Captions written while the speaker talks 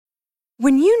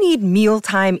When you need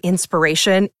mealtime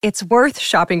inspiration, it's worth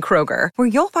shopping Kroger, where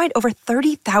you'll find over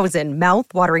 30,000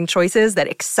 mouth-watering choices that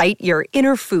excite your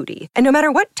inner foodie. And no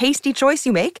matter what tasty choice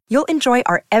you make, you'll enjoy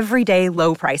our everyday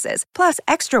low prices, plus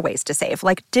extra ways to save,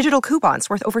 like digital coupons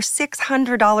worth over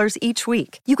 $600 each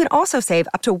week. You can also save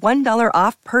up to $1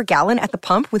 off per gallon at the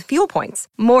pump with fuel points.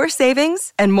 More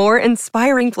savings and more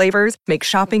inspiring flavors make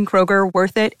shopping Kroger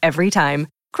worth it every time.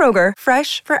 Kroger,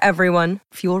 fresh for everyone.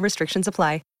 Fuel restrictions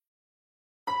apply.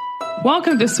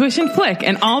 Welcome to Swish and Flick,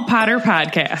 an all Potter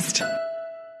podcast.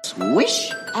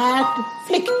 Swish and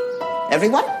flick.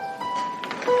 Everyone?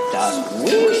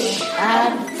 Swish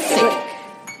and flick.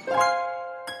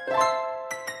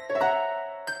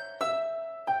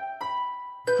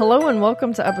 Hello and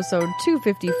welcome to episode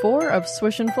 254 of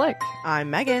Swish and Flick. I'm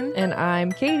Megan. And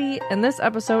I'm Katie, and this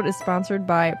episode is sponsored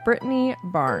by Brittany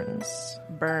Burns.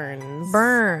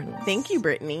 Thank you,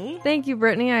 Brittany. Thank you,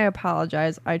 Brittany. I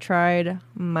apologize. I tried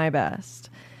my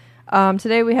best.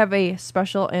 Today we have a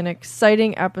special and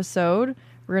exciting episode.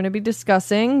 We're going to be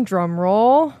discussing, drum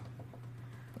roll,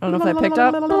 I don't know if that picked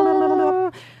up,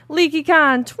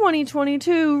 LeakyCon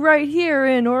 2022 right here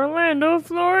in Orlando,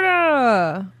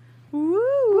 Florida.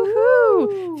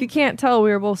 Woohoo! If you can't tell,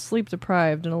 we are both sleep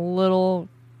deprived and a little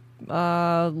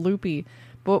loopy,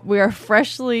 but we are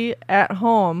freshly at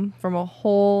home from a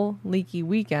whole Leaky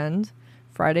weekend,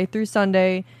 Friday through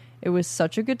Sunday. It was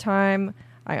such a good time.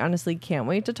 I honestly can't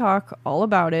wait to talk all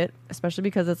about it, especially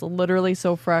because it's literally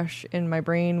so fresh in my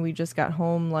brain. We just got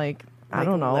home I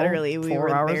don't know, literally 4 we were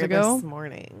hours there ago this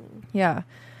morning. Yeah.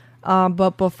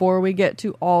 But before we get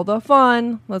to all the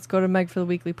fun, let's go to Meg for the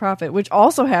Weekly Profit, which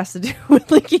also has to do with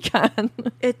LeakyCon.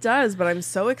 It does, but I'm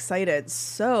so excited.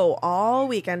 So all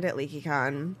weekend at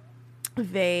LeakyCon,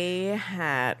 they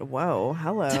had,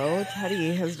 hello,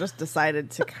 Teddy has just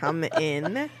decided to come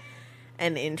in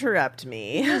and interrupt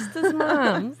me. Just his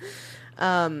mom.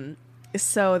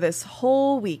 So this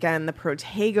whole weekend, the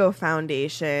Protego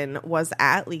Foundation was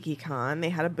at LeakyCon. They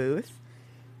had a booth.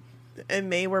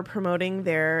 And they were promoting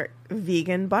their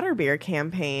vegan butterbeer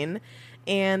campaign.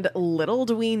 And little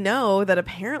do we know that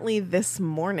apparently this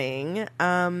morning,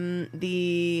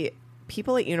 the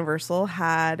people at Universal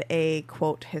had a,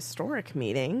 quote, historic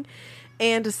meeting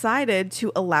and decided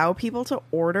to allow people to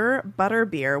order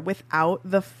butterbeer without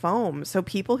the foam. So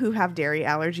people who have dairy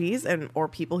allergies or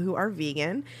people who are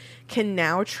vegan can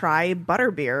now try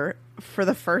butterbeer for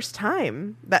the first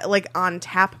time, that on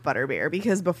tap butterbeer,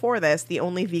 because before this the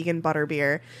only vegan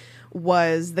butterbeer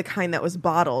was the kind that was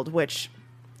bottled, which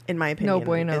in my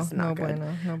opinion is not good.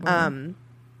 No bueno.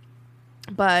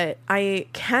 But I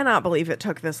cannot believe it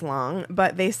took this long,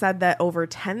 but they said that over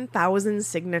 10,000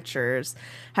 signatures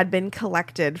had been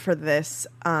collected for this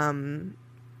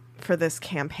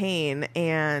campaign,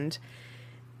 and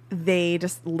they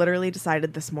just literally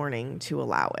decided this morning to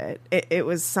allow it. It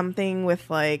was something with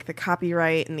the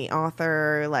copyright and the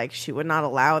author, she would not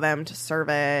allow them to serve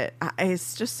it.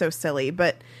 It's just so silly,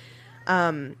 but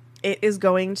it is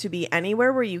going to be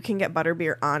anywhere where you can get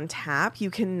butterbeer on tap.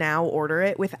 You can now order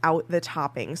it without the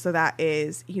topping. So that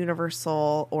is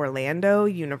Universal Orlando,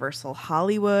 Universal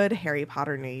Hollywood, Harry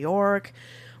Potter New York,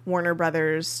 Warner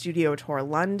Brothers Studio Tour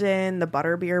London, the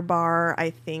Butterbeer Bar.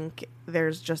 I think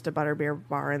there's just a Butterbeer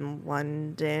Bar in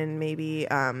London, maybe.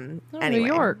 Anyway. New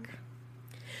York.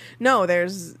 No,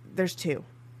 there's two.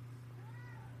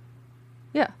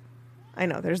 Yeah. I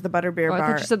know. There's the Butterbeer Bar. I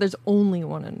thought you said there's only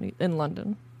one in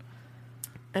London.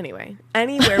 Anyway,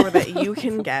 anywhere that you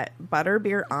can get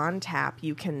butterbeer on tap,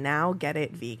 you can now get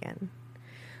it vegan.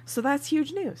 So that's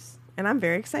huge news, and I'm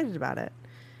very excited about it.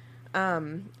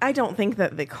 I don't think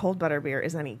that the cold butterbeer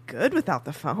is any good without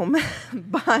the foam,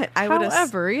 but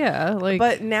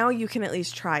but now you can at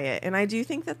least try it. And I do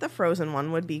think that the frozen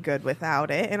one would be good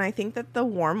without it, and I think that the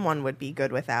warm one would be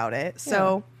good without it.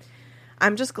 So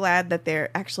I'm just glad that they're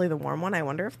actually the warm one. I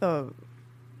wonder if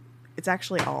it's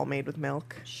actually all made with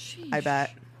milk. Sheesh. I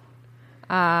bet.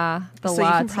 The so latte.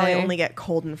 You can probably only get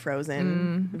cold and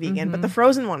frozen vegan, but the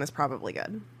frozen one is probably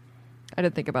good. I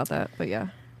didn't think about that, but yeah.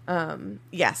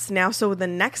 Yes. Now, so the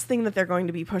next thing that they're going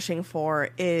to be pushing for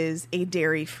is a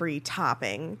dairy-free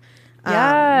topping.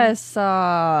 Yes.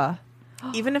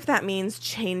 Even if that means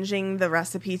changing the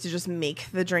recipe to just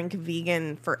make the drink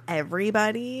vegan for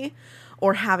everybody,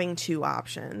 or having two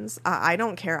options. I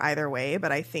don't care either way,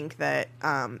 but I think that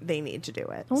they need to do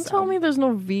it. Don't tell me there's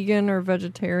no vegan or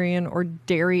vegetarian or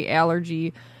dairy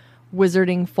allergy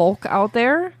wizarding folk out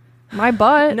there. My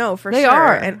butt. No, for they sure.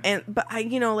 Are. But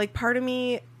I, part of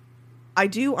me, I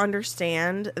do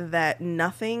understand that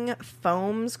nothing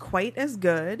foams quite as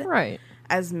good right.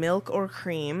 as milk or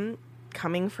cream.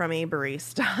 coming from a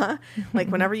barista, like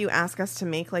whenever you ask us to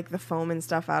make like the foam and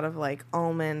stuff out of like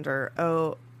almond or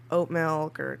oat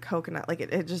milk or coconut, like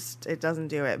it doesn't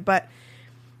do it. But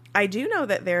I do know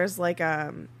that there's like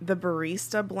the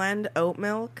barista blend oat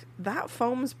milk, that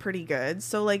foam's pretty good.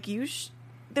 So like there's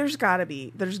gotta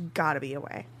be a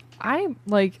way. I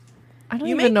don't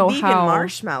You even make know vegan how.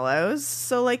 marshmallows,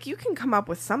 so like you can come up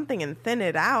with something and thin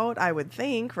it out, I would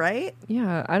think, right?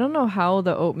 Yeah, I don't know how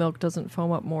the oat milk doesn't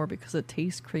foam up more because it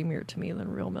tastes creamier to me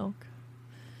than real milk.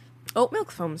 Oat milk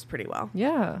foams pretty well.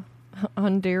 Yeah.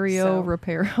 Ondario So-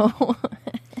 Reparo.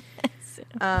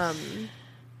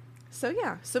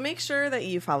 So make sure that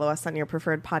you follow us on your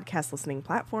preferred podcast listening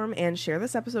platform and share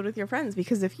this episode with your friends,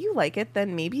 because if you like it,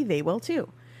 then maybe they will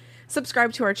too.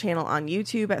 Subscribe to our channel on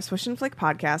YouTube at Swish and Flick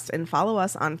Podcast, and follow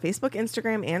us on Facebook,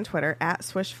 Instagram, and Twitter at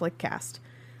Swish Flickcast.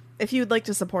 If you'd like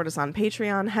to support us on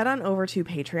Patreon, head on over to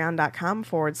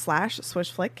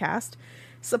patreon.com/Swish Flickcast.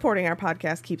 Supporting our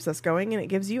podcast keeps us going, and it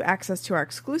gives you access to our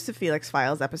exclusive Felix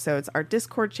Files episodes, our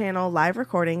Discord channel, live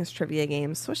recordings, trivia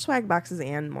games, Swish swag boxes,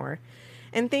 and more.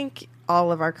 And thank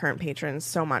all of our current patrons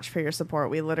so much for your support.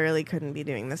 We literally couldn't be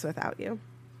doing this without you.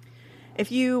 If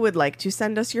you would like to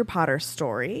send us your Potter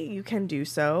story, you can do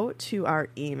so to our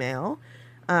email,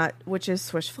 which is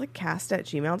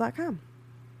swishflickcast@gmail.com.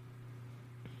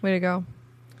 Way to go.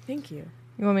 Thank you.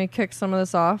 You want me to kick some of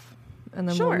this off? And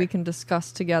then Sure. we can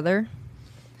discuss together?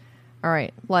 All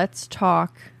right, let's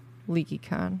talk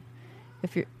LeakyCon.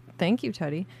 Thank you,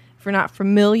 Teddy. If you're not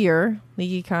familiar,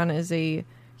 LeakyCon is a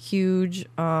huge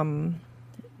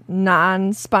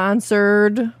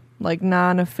non-sponsored, like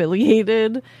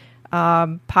non-affiliated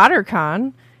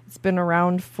PotterCon. It's been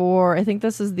around for, I think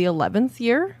this is the 11th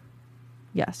year.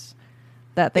 Yes.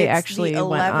 That they It's actually the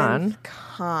went 11th on.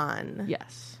 con.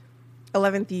 Yes.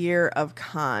 11th year of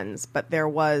cons, but there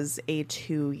was a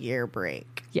 2-year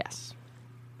break. Yes.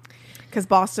 Because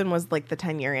Boston was like the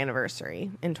 10-year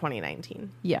anniversary in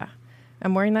 2019. Yeah.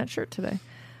 I'm wearing that shirt today.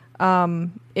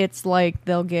 It's like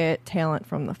they'll get talent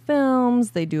from the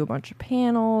films. They do a bunch of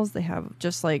panels. They have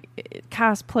just like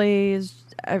cosplays,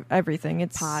 everything.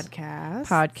 It's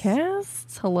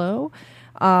podcasts. Hello.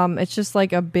 It's just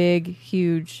like a big,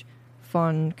 huge,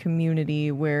 fun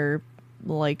community where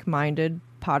like-minded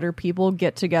Potter people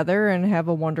get together and have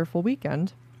a wonderful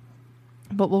weekend.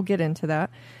 But we'll get into that.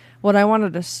 What I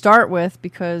wanted to start with,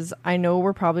 because I know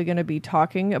we're probably going to be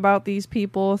talking about these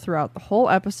people throughout the whole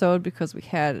episode, because we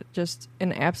had just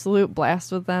an absolute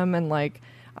blast with them, and like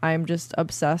I'm just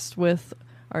obsessed with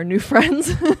our new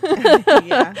friends.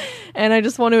 Yeah. And I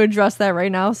just want to address that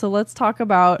right now. So let's talk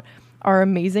about our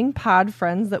amazing pod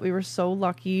friends that we were so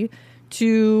lucky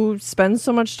to spend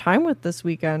so much time with this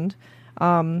weekend.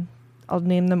 I'll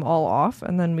name them all off,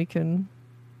 and then we can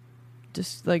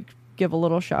just like give a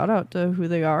little shout out to who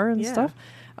they are and stuff.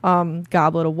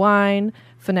 Goblet of Wine,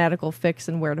 Fanatical Fix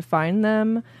and Where to Find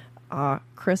Them,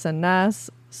 Chris and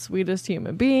Ness, Sweetest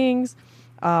Human Beings,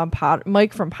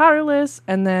 Mike from Potterless,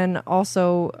 and then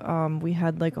also we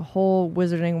had like a whole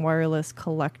Wizarding Wireless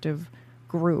collective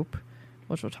group,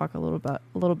 which we'll talk a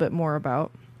little bit more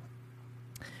about.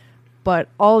 But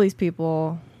all these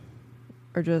people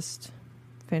are just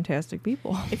fantastic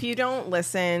people. If you don't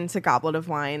listen to Goblet of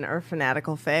Wine or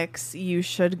Fanatical Fix, you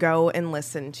should go and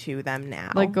listen to them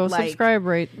now. Like, go subscribe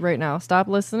right now. Stop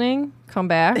listening. Come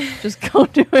back. Just go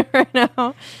do it right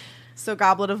now. So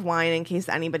Goblet of Wine, in case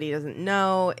anybody doesn't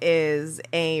know, is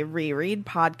a reread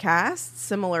podcast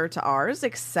similar to ours,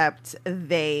 except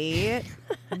they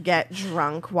get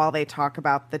drunk while they talk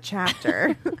about the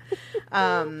chapter.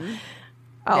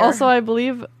 Also, I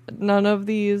believe none of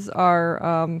these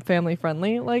are family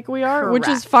friendly like we are, which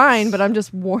is Correct. fine, but I'm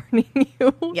just warning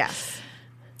you. Yes.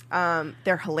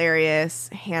 They're hilarious.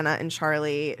 Hannah and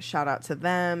Charlie, shout out to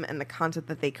them and the content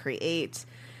that they create.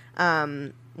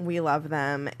 We love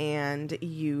them, and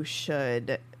you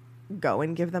should go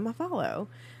and give them a follow.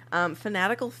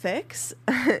 Fanatical Fix,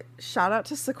 shout out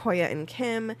to Sequoia and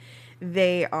Kim.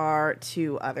 They are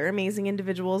two other amazing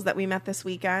individuals that we met this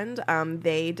weekend.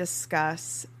 They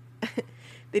discuss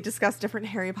different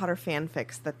Harry Potter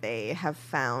fanfics that they have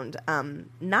found.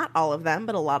 Not all of them,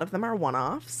 but a lot of them are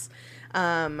one-offs.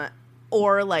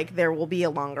 Or like there will be a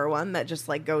longer one that just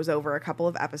like goes over a couple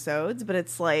of episodes, but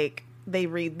it's like they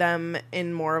read them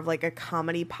in more of like a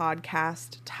comedy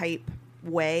podcast type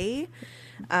way.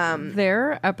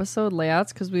 Their episode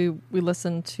layouts, because we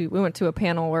went to a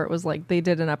panel where it was like they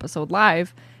did an episode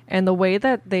live, and the way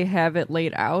that they have it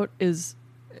laid out is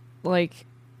like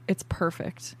it's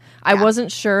perfect. I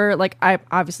wasn't sure, like I'm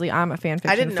a fan fiction fan.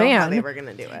 I didn't know how they were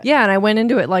gonna do it. Yeah, and I went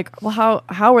into it like, well,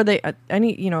 how are they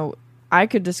I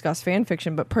could discuss fan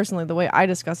fiction, but personally, the way I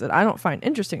discuss it, I don't find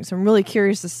interesting. So I'm really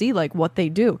curious to see like what they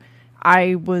do.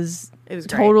 I was It was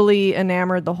great. totally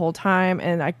enamored the whole time,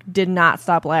 and I did not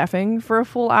stop laughing for a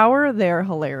full hour. They're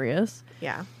hilarious.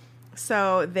 Yeah.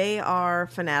 So they are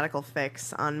Fanatical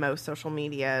Fix on most social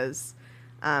medias,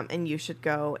 and you should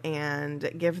go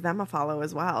and give them a follow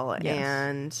as well.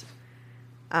 Yes.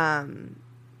 And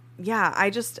yeah, I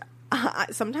just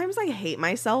sometimes I hate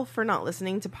myself for not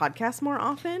listening to podcasts more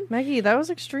often. Maggie, that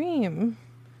was extreme.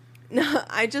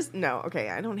 No, okay,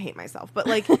 I don't hate myself, but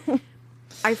like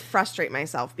I frustrate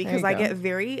myself because you I go. get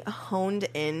very honed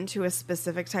into a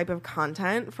specific type of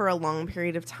content for a long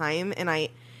period of time, and I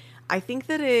think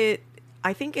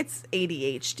it's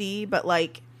ADHD, but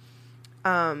like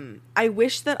I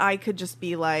wish that I could just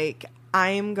be like,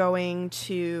 I'm going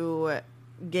to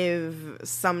give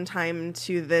some time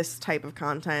to this type of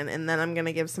content, and then I'm going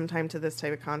to give some time to this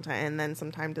type of content, and then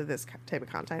some time to this type of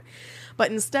content.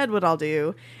 But instead what I'll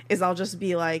do is I'll just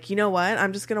be like, you know what?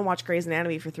 I'm just going to watch Grey's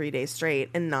Anatomy for 3 days straight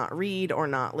and not read or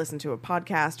not listen to a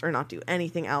podcast or not do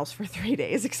anything else for 3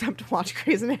 days except watch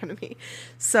Grey's Anatomy.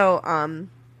 So,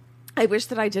 I wish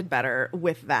that I did better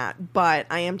with that, but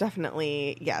I am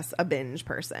definitely, yes, a binge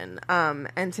person.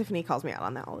 And Tiffany calls me out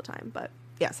on that all the time, but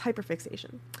yes,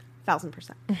 hyperfixation.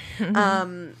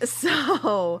 1000%.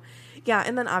 So yeah.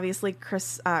 And then obviously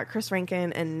Chris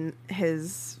Rankin and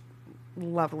his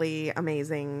lovely,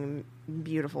 amazing,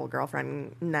 beautiful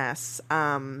girlfriend, Ness.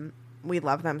 We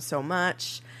love them so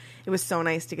much. It was so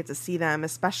nice to get to see them,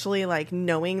 especially like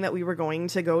knowing that we were going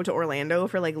to go to Orlando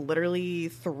for like literally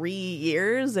 3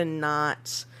 years and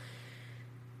not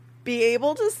be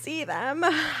able to see them.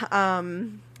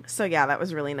 So yeah, that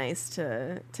was really nice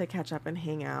to catch up and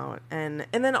hang out. And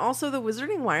then also the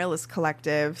Wizarding Wireless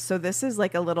Collective. So this is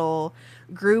like a little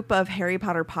group of Harry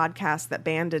Potter podcasts that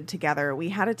banded together. We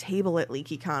had a table at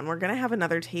LeakyCon. We're going to have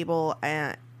another table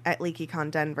at LeakyCon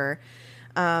Denver.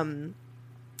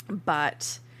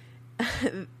 But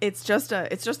it's just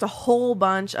a whole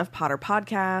bunch of Potter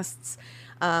podcasts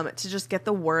to just get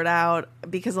the word out,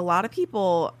 because a lot of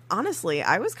people, honestly,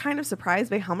 I was kind of surprised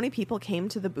by how many people came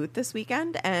to the booth this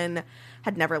weekend and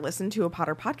had never listened to a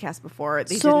Potter podcast before.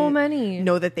 They didn't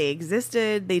know that they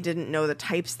existed. They didn't know the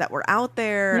types that were out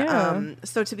there. Yeah.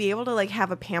 So to be able to like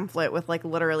have a pamphlet with like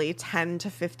literally 10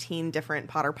 to 15 different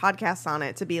Potter podcasts on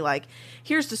it, to be like,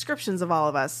 here's descriptions of all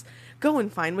of us, go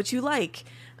and find what you like,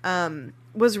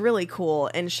 was really cool.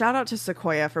 And shout out to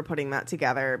Sequoia for putting that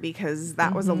together, because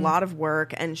that was a lot of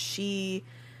work, and she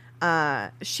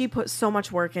put so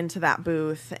much work into that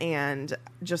booth, and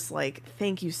just like,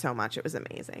 thank you so much. It was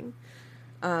amazing.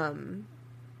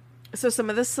 So some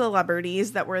of the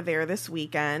celebrities that were there this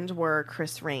weekend were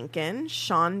Chris Rankin,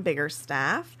 Sean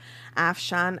Biggerstaff,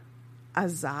 Afshan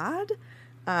Azad,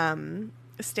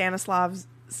 Stanislav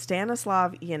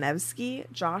Yanevsky,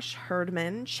 Josh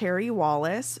Herdman, Cherry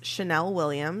Wallace, Chanel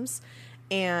Williams,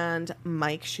 and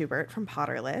Mike Schubert from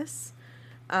Potterless.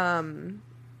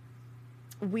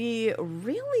 We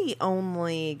really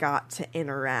only got to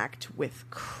interact with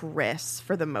Chris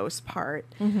for the most part,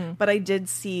 but I did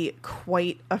see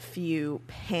quite a few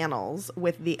panels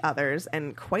with the others,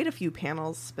 and quite a few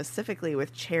panels specifically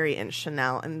with Cherry and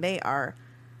Chanel, and they are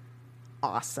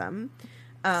awesome.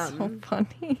 So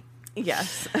funny.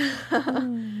 Yes.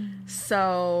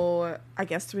 So I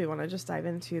guess, do we want to just dive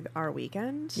into our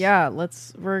weekend? Yeah,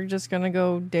 we're just going to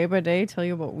go day by day, tell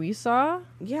you what we saw.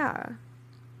 Yeah.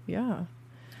 Yeah.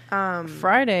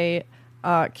 Friday,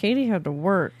 Katie had to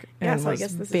work Yeah, and so I was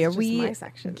guess this is very just my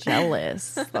section.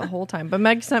 jealous the whole time. But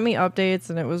Meg sent me updates,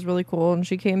 and it was really cool. And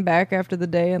she came back after the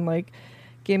day and like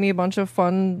gave me a bunch of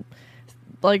fun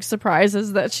like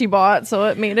surprises that she bought, so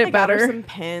it made it I got better. her some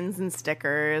pins and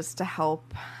stickers to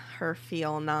help her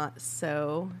feel not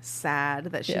so sad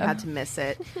that she had to miss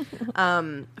it.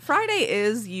 Friday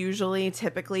is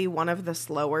typically one of the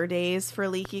slower days for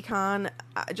LeakyCon,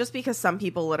 just because some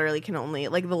people literally can only,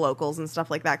 like the locals and stuff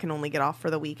like that, can only get off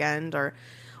for the weekend or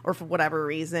for whatever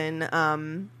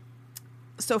reason.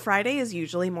 So Friday is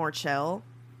usually more chill.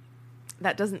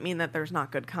 That doesn't mean that there's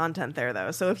not good content there, though.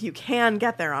 So if you can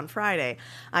get there on Friday,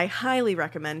 I highly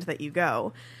recommend that you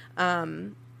go.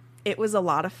 It was a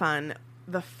lot of fun.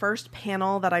 The first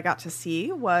panel that I got to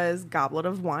see was Goblet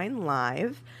of Wine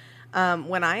Live.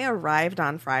 When I arrived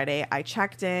on Friday, I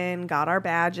checked in, got our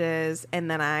badges, and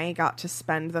then I got to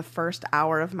spend the first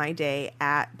hour of my day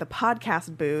at the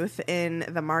podcast booth in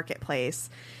the marketplace.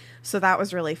 So that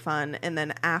was really fun. And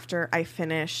then after I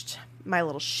finished my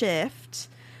little shift,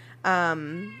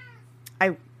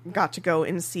 I got to go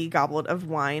and see Goblet of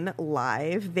Wine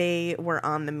live. They were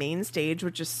on the main stage,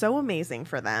 which is so amazing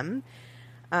for them.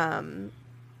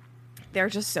 They're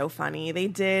just so funny. They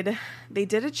did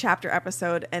a chapter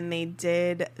episode, and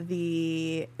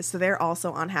so they're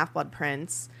also on Half-Blood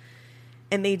Prince,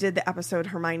 and they did the episode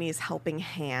Hermione's Helping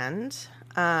Hand.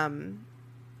 And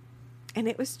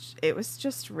it was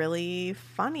just really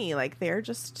funny. Like, they're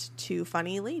just two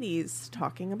funny ladies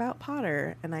talking about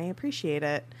Potter, and I appreciate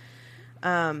it.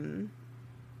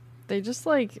 They just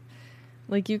like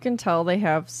you can tell they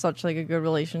have such like a good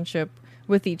relationship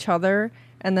with each other.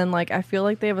 And then, like, I feel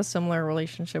like they have a similar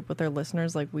relationship with their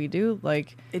listeners like we do.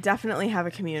 Like, they definitely have a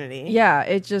community. Yeah,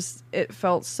 it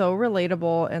felt so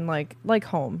relatable and, like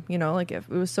home, you know? Like, it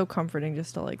was so comforting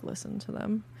just to, like, listen to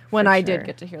them. When I did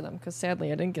get to hear them, because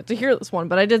sadly I didn't get to hear this one.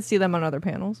 But I did see them on other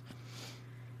panels.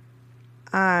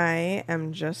 I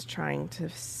am just trying to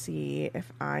see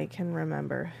if I can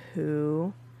remember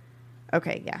who...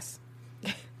 Okay, yes.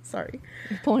 Sorry.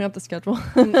 You're pulling up the schedule.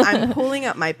 I'm pulling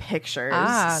up my pictures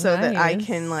so that I nice.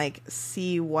 can like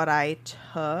see what I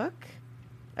took.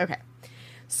 Okay.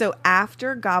 So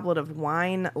after Goblet of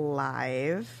Wine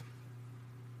Live,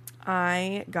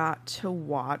 I got to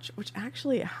watch, which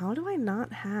actually, how do I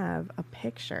not have a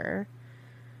picture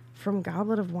from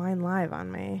Goblet of Wine Live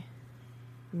on me?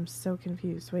 I'm so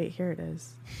confused. Wait, here it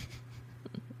is.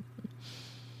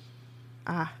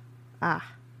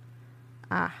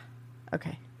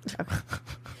 Okay.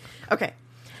 Okay.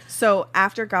 So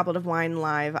after Goblet of Wine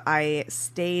Live, I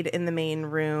stayed in the main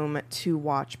room to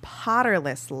watch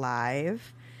Potterless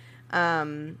live.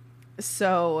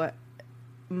 So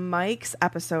Mike's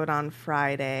episode on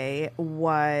Friday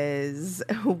was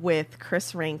with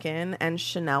Chris Rankin and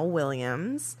Chanel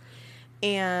Williams.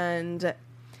 And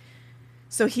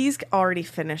so he's already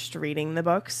finished reading the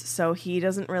books, so he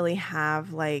doesn't really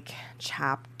have like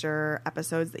chapter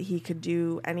episodes that he could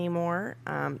do anymore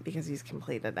because he's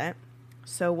completed it.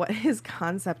 So what his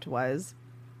concept was,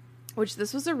 which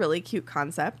this was a really cute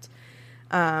concept,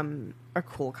 a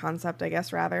cool concept, I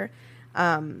guess, rather.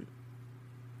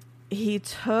 He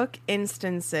took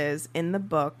instances in the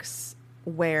books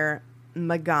where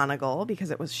McGonagall, because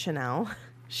it was Chanel,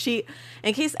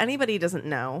 in case anybody doesn't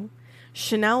know,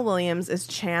 Chanel Williams is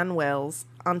Chan Wills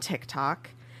on TikTok,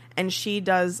 and she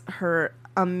does her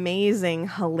amazing,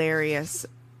 hilarious,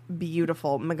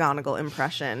 beautiful McGonagall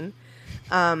impression.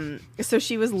 So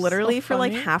she was literally for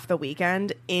like half the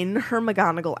weekend in her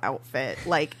McGonagall outfit,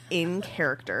 like in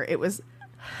character. It was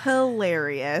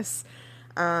hilarious.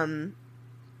 So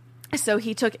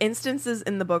he took instances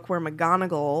in the book where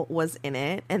McGonagall was in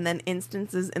it, and then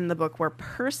instances in the book where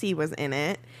Percy was in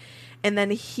it. And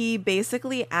then he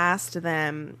basically asked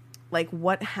them, like,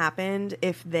 what happened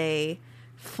if they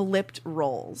flipped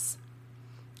roles.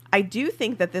 I do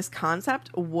think that this concept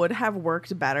would have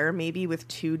worked better maybe with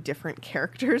two different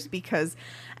characters, because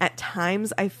at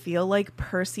times I feel like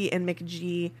Percy and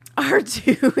McGee are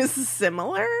too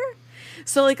similar.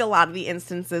 So, like, a lot of the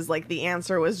instances, like, the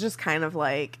answer was just kind of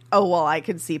like, oh, well, I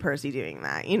could see Percy doing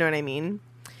that. You know what I mean?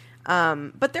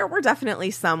 But there were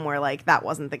definitely some where like that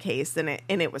wasn't the case, and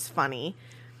it was funny.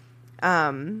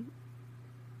 But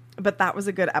that was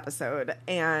a good episode.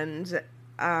 And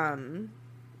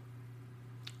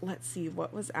let's see,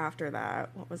 what was after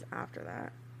that?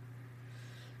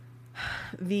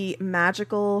 The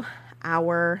magical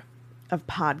hour of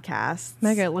podcasts.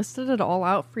 Meg, I listed it all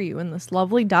out for you in this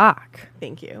lovely doc.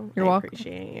 Thank you. You're welcome. I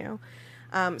appreciate you.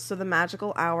 So the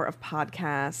magical hour of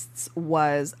podcasts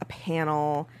was a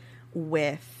panel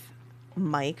with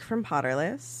Mike from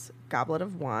Potterless, Goblet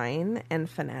of Wine, and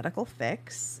Fanatical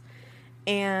Fix.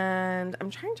 And I'm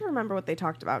trying to remember what they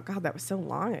talked about. God, that was so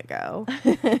long ago.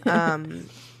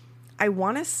 I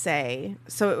want to say,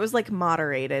 so it was like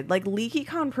moderated. Like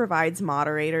LeakyCon provides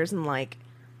moderators, and like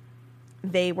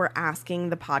they were asking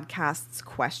the podcasts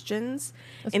questions.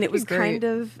 That's and it was great. kind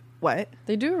of, what?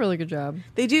 They do a really good job.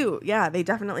 They do. Yeah, they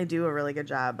definitely do a really good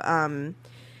job.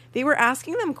 They were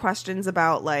asking them questions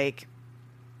about like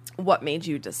what made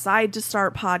you decide to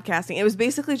start podcasting. It was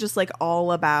basically just like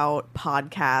all about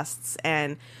podcasts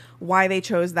and why they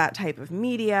chose that type of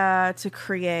media to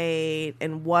create,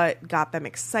 and what got them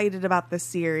excited about the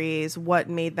series, what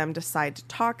made them decide to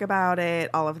talk about it,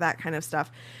 all of that kind of stuff,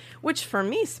 which for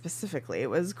me specifically, it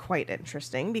was quite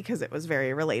interesting because it was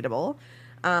very relatable.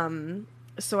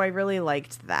 So I really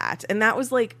liked that. And that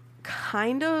was like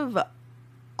kind of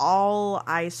all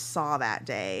I saw that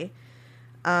day.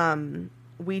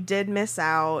 We did miss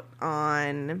out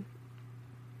on...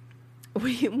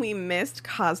 We missed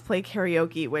cosplay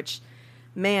karaoke, which,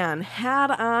 man, had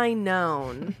I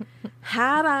known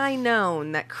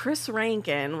that Chris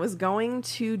Rankin was going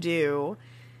to do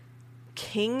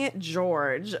King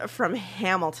George from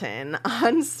Hamilton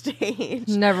on stage.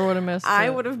 Never would have missed I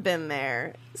it. would have been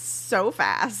there so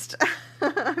fast.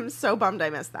 I'm so bummed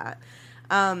I missed that.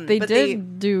 They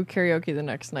did do karaoke the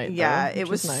next night. Yeah, though, it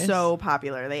was nice. so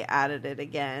popular. They added it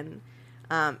again.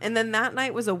 And then that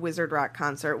night was a Wizard Rock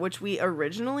concert, which we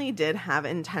originally did have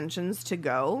intentions to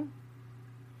go,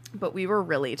 but we were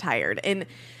really tired. And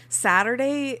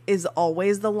Saturday is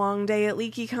always the long day at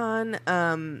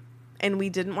LeakyCon, and we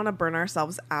didn't want to burn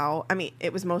ourselves out. I mean,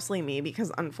 it was mostly me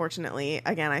because, unfortunately,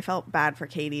 again, I felt bad for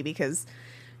Katie because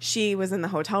she was in the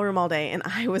hotel room all day and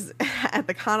I was at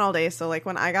the con all day. So, like,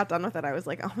 when I got done with it, I was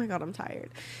like, oh, my God, I'm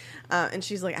tired. And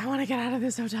she's like, I want to get out of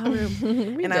this hotel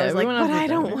room. And I was like, but I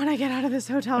don't want to get out of this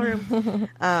hotel room.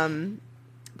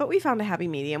 But we found a happy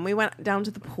medium. We went down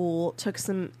to the pool, took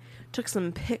some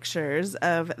pictures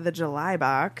of the July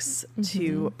box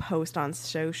to post on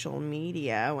social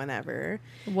media whenever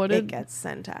it gets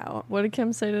sent out. What did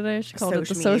Kim say today? She called it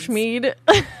the Soch Soch Mead.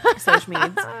 Soch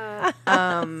Meads.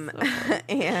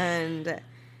 And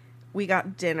we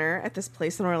got dinner at this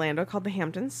place in Orlando called the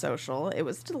Hampton Social. It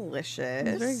was delicious.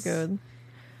 It was very good.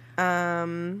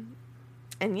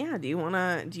 And yeah, do you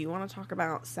wanna talk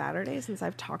about Saturday since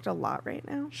I've talked a lot right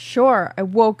now? Sure. I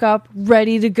woke up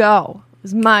ready to go. It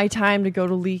was my time to go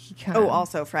to LeakyCon. Oh,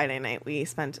 also Friday night we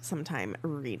spent some time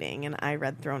reading, and I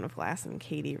read Throne of Glass, and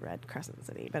Katie read Crescent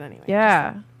City. But anyway,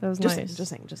 yeah, that was just nice.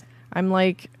 Just saying.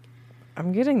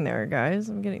 I'm getting there, guys.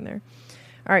 I'm getting there.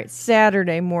 All right,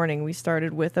 Saturday morning we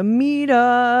started with a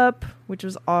meetup, which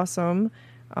was awesome.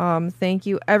 Thank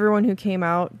you everyone who came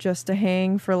out just to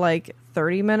hang for like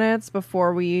 30 minutes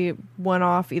before we went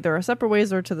off either our separate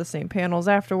ways or to the same panels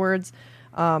afterwards.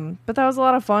 But that was a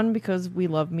lot of fun because we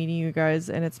love meeting you guys,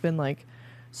 and it's been like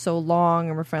so long,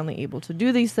 and we're finally able to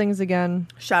do these things again.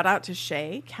 Shout out to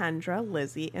Shay, Kendra,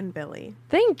 Lizzie, and Billy.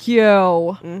 Thank you.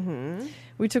 Mm-hmm.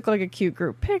 We took like a cute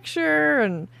group picture,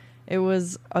 and it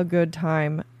was a good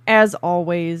time as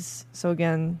always. So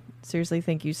again, seriously,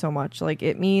 thank you so much. Like,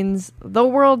 it means the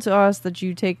world to us that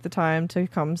you take the time to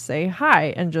come say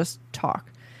hi and just talk.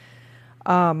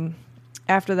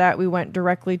 After that, we went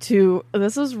directly to,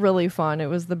 this was really fun. It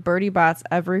was the Birdie Bots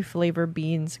Every Flavor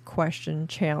Beans question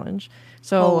challenge.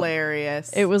 So hilarious.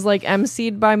 It was like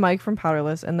emceed by Mike from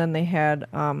Powderless, and then they had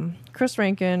Chris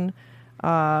Rankin,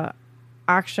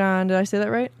 Akshan, did I say that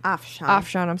right?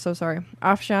 Afshan, I'm so sorry.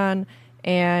 Afshan,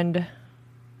 and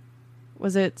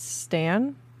was it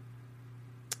Stan?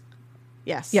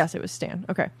 Yes. Yes, it was Stan.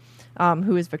 Okay.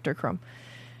 Who is Victor Crumb.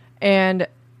 And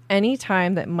any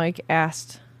time that Mike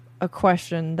asked a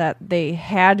question that they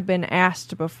had been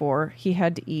asked before, he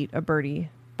had to eat a Birdie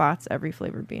Bots Every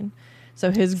Flavored Bean. So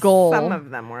his goal... Some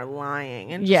of them were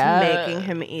lying and just making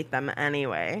him eat them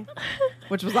anyway,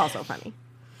 which was also funny.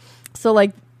 So,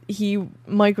 like,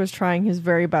 Mike was trying his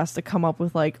very best to come up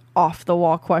with, like,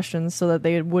 off-the-wall questions so that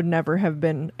they would never have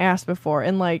been asked before.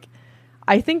 And, like,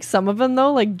 I think some of them,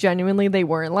 though, like, genuinely they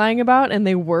weren't lying about, and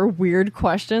they were weird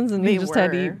questions, and he just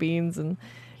had to eat beans, and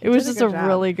it was just a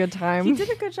really good time. He did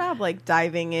a good job, like,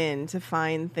 diving in to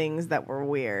find things that were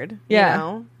weird. Yeah. You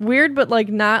know? Weird, but, like,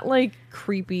 not, like,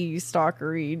 creepy,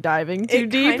 stalkery, diving too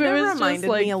deep. It was reminded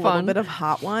just, like, me a little bit of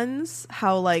Hot Ones.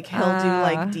 How, like, he'll do,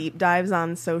 like, deep dives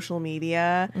on social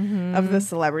media of the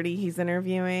celebrity he's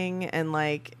interviewing, and,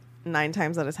 like, 9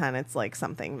 times out of 10, it's, like,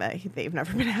 something that they've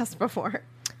never been asked before.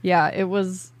 Yeah, it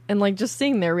was, and like just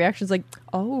seeing their reactions, like,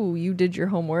 oh, you did your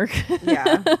homework.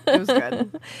 Yeah, it was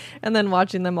good. And then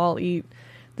watching them all eat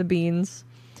the beans,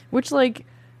 which, like,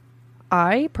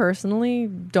 I personally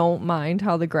don't mind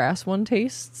how the grass one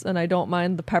tastes, and I don't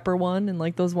mind the pepper one, and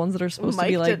like those ones that are supposed to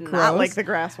be like did gross. not like the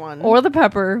grass one or the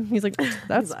pepper. He's like,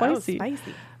 that's spicy.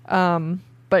 Spicy.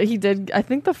 But he did. I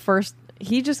think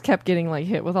he just kept getting like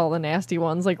hit with all the nasty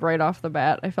ones like right off the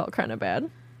bat. I felt kind of bad.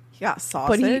 He got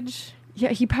sausage.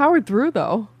 He powered through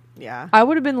though. Yeah. I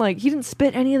would have been like, he didn't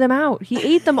spit any of them out. He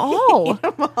ate them all.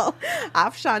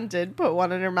 Afshan did put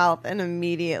one in her mouth and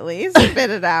immediately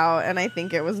spit it out, and I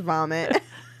think it was vomit.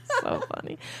 So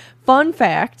funny. Fun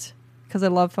fact, because I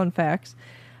love fun facts,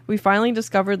 we finally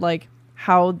discovered like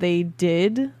how they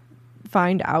did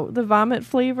find out the vomit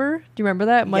flavor. Do you remember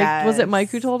that? Mike, yes. Was it Mike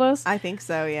who told us? I think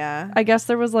so, yeah. I guess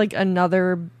there was like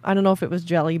another, I don't know if it was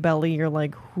Jelly Belly or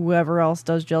like whoever else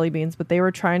does jelly beans, but they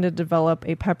were trying to develop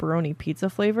a pepperoni pizza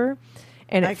flavor,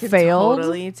 and it failed. I could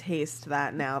totally taste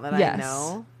that now that I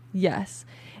know. Yes.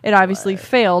 It obviously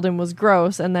failed and was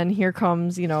gross, and then here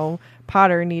comes,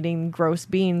 Potter needing gross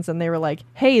beans, and they were like,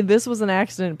 hey, this was an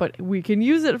accident, but we can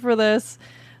use it for this.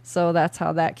 So that's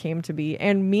how that came to be.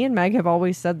 And me and Meg have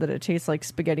always said that it tastes like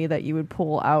spaghetti that you would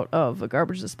pull out of a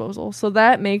garbage disposal. So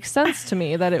that makes sense to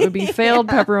me that it would be failed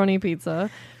pepperoni pizza.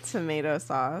 Tomato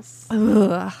sauce.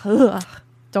 Ugh.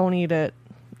 Don't eat it.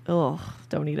 Ugh,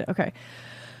 don't eat it. Okay.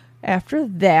 After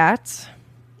that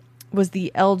was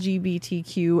the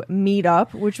LGBTQ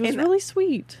meetup, which was really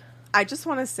sweet. I just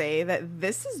want to say that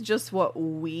this is just what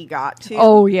we got to.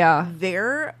 Oh, yeah.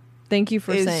 There Thank you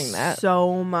for is saying that.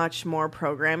 so much more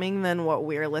programming than what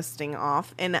we're listing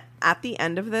off. And at the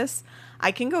end of this,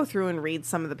 I can go through and read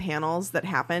some of the panels that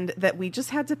happened that we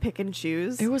just had to pick and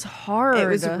choose. It was hard. It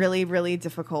was really, really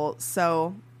difficult.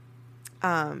 So,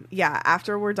 yeah,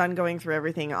 after we're done going through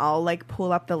everything, I'll like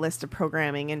pull up the list of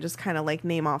programming and just kind of like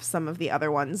name off some of the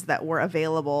other ones that were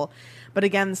available. But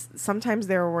again, sometimes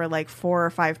there were like 4 or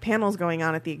 5 panels going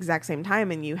on at the exact same time,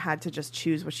 and you had to just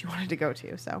choose what you wanted to go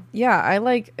to. So yeah,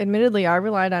 admittedly, I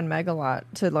relied on Meg a lot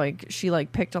to she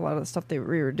picked a lot of the stuff that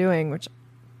we were doing, which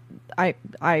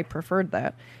I preferred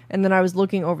that. And then I was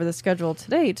looking over the schedule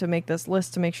today to make this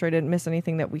list to make sure I didn't miss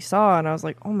anything that we saw. And I was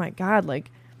like, oh my God,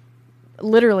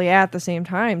 literally at the same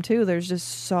time too, there's just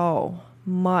so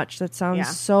much that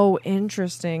sounds so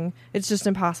interesting. It's just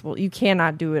impossible. You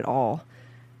cannot do it all,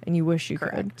 and you wish you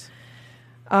could.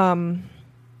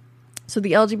 So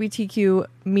the LGBTQ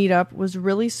meetup was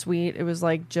really sweet. It was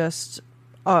just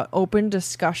open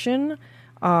discussion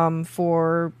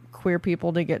for queer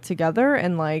people to get together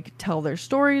and tell their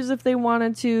stories if they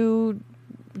wanted to,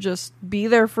 just be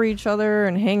there for each other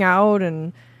and hang out,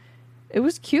 and it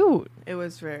was cute. it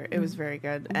was very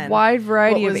good. And wide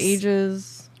variety of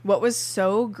ages. What was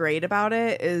so great about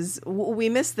it is we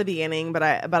missed the beginning, but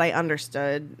I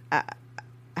understood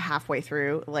halfway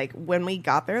through. When we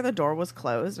got there, the door was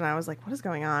closed, and I was like, what is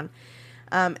going on?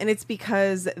 And it's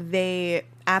because at the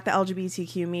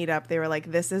LGBTQ meetup, they were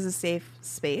like, this is a safe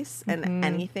space, and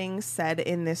anything said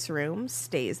in this room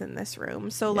stays in this room.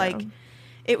 So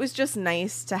it was just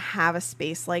nice to have a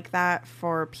space like that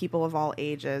for people of all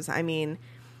ages. I mean,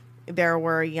 there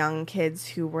were young kids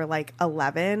who were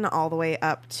 11 all the way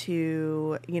up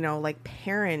to,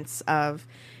 parents of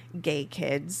gay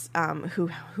kids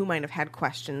who might have had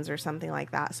questions or something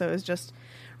like that. So it was just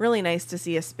really nice to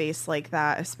see a space like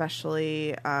that,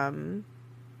 especially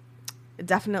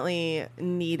definitely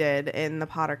needed in the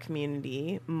Potter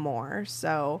community more.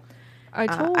 So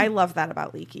I love that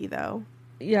about Leaky, though.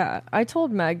 Yeah, I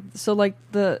told Meg, so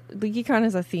the LeakyCon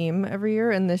has a theme every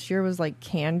year, and this year was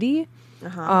candy.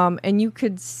 And you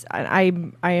could, I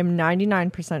am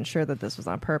 99% sure that this was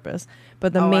on purpose,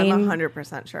 but I'm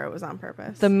 100% sure it was on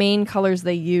purpose. The main colors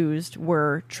they used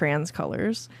were trans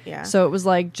colors. Yeah. So it was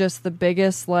just the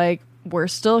biggest, we're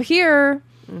still here.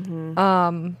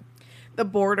 The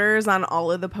borders on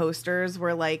all of the posters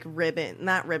were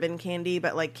not ribbon candy,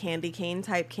 but candy cane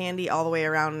type candy all the way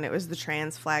around, and it was the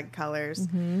trans flag colors.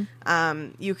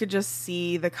 You could just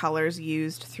see the colors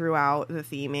used throughout the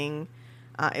theming.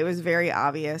 It was very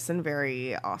obvious and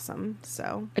very awesome.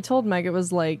 So I told Meg it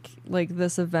was like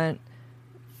this event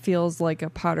feels like a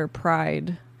Potter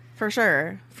Pride. For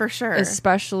sure.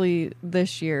 Especially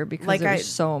this year, because it was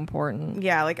so important.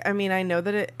 Yeah, I know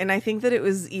that it, and I think that it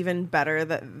was even better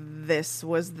that this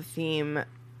was the theme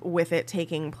with it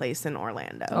taking place in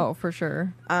Orlando. Oh, for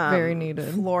sure. Very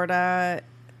needed. Florida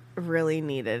really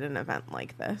needed an event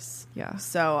like this. Yeah.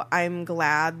 So I'm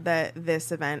glad that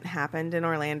this event happened in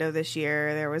Orlando this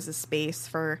year. There was a space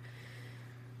for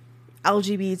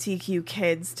LGBTQ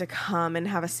kids to come and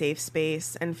have a safe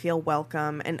space and feel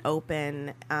welcome and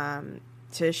open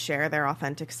to share their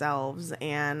authentic selves.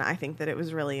 And I think that it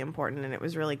was really important, and it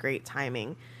was really great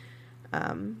timing.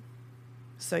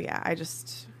 So yeah, I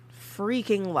just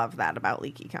freaking love that about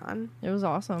LeakyCon. It was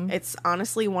awesome. It's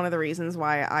honestly one of the reasons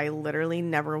why I literally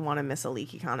never want to miss a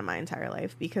LeakyCon in my entire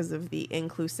life, because of the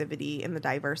inclusivity and the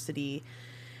diversity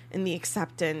and the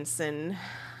acceptance. And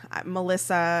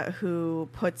Melissa, who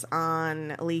puts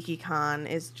on LeakyCon,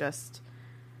 is just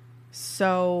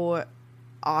so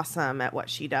awesome at what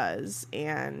she does.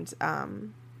 And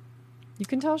you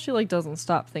can tell she doesn't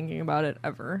stop thinking about it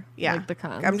ever. Yeah. The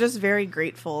cons. I'm just very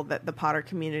grateful that the Potter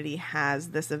community has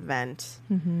this event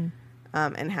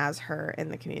and has her in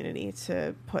the community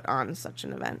to put on such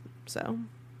an event. So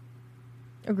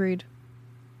agreed.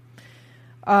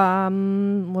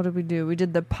 What did we do? We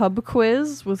did the pub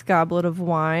quiz with Goblet of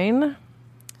Wine.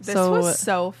 This was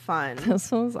so fun.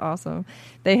 This was awesome.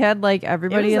 They had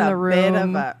everybody in the room. It was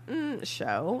a bit of a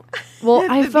show. Well,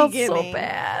 I felt so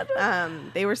bad.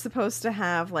 They were supposed to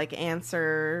have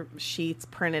answer sheets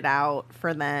printed out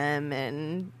for them,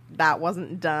 and that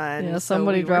wasn't done. Yeah,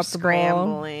 somebody dropped the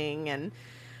ball. And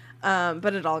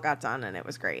but it all got done, and it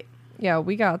was great. Yeah,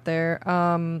 we got there.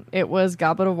 It was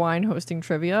Goblet of Wine hosting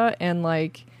trivia, and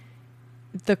like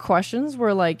the questions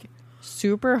were like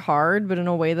super hard, but in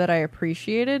a way that I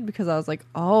appreciated because I was like,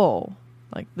 oh,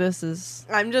 like this is.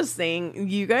 I'm just saying,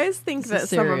 you guys think This that is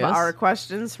some of serious. our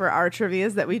questions for our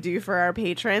trivias that we do for our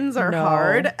patrons are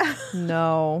hard.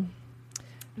 No.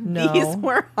 No. These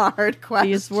were hard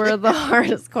questions. These were the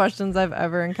hardest questions I've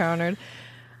ever encountered.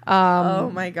 Oh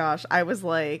my gosh. I was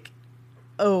like,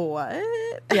 oh, what?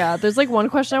 Yeah, there's like one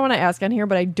question I want to ask on here,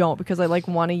 but I don't because I like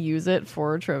want to use it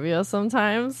for trivia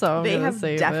sometimes. So I'm They gonna have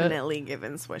save definitely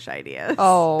given Swish ideas. it.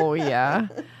 Oh yeah.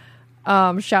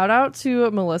 Shout out to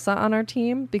Melissa on our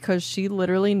team because she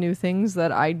literally knew things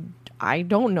that I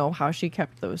don't know how she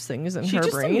kept those things in She her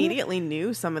just brain. immediately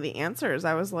knew some of the answers.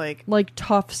 I was like,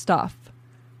 Tough stuff,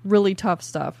 really tough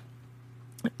stuff.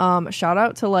 Shout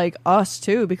out to like us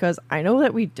too because I know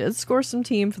that we did score some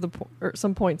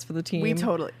some points for the team. we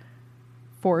totally.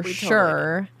 for We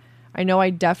sure. I know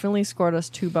I definitely scored us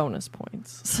 2 bonus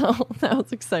points. So that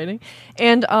was exciting.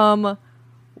 And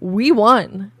we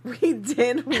won. We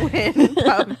did win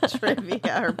pub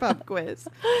trivia or pub quiz.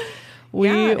 We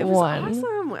It was won.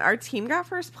 awesome. Our team got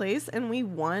first place and we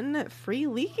won free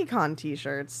LeakyCon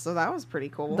t-shirts. So that was pretty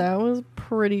cool. That was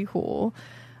pretty cool.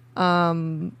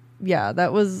 Yeah,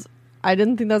 that was. I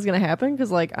didn't think that was going to happen because,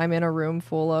 like, I'm in a room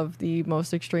full of the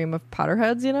most extreme of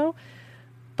Potterheads, you know?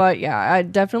 But yeah,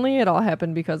 it all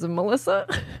happened because of Melissa.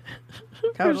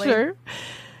 For Totally. sure.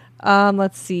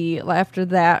 Let's see. After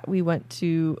that, we went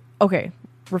to. Okay,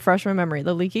 refresh my memory.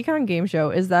 The LeakyCon game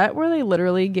show, is that where they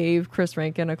literally gave Chris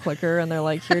Rankin a clicker and they're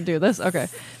like, here, do this? Okay.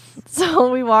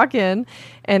 So we walk in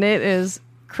and it is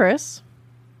Chris,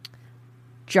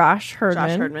 Josh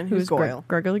Herdman, who's Goyle.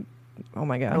 Gregory. Oh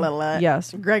my God.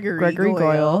 Yes. Gregory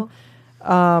Goyle.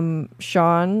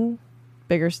 Sean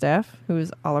Biggerstaff, who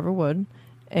is Oliver Wood.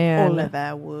 And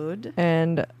Oliver Wood.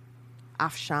 And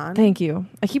Afshan. thank you.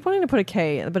 I keep wanting to put a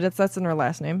K, but that's in her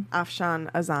last name. Afshan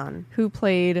Azan. Who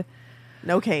played,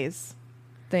 No K's.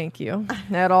 thank you,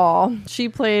 at all. She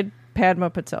played Padma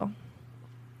Patel.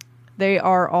 They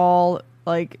are all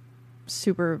like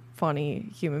super funny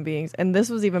human beings. And this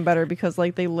was even better because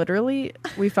like they literally,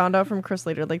 we found out from Chris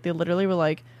later, like they literally were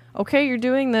like, okay, you're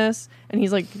doing this. And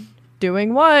he's like,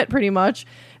 doing what? Pretty much.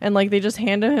 And like they just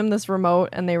handed him this remote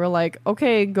and they were like,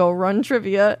 okay, go run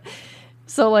trivia.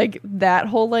 So like that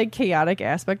whole like chaotic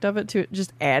aspect of it to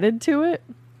just added to it.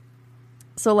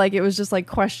 So like it was just like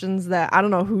questions that I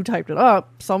don't know who typed it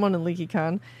up, someone in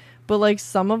LeakyCon, but like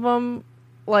some of them,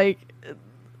 like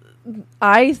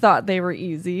I thought they were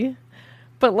easy,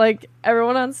 but like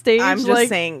everyone on stage, I'm just like,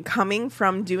 saying, coming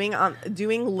from doing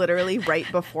literally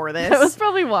right before this, that was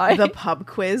probably why. the pub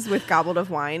quiz with Goblet of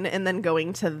Wine, and then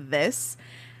going to this,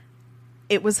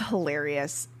 it was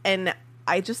hilarious. And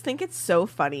I just think it's so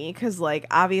funny because, like,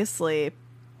 obviously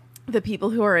the people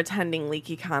who are attending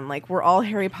LeakyCon, like, we're all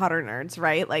Harry Potter nerds,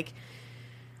 right? Like,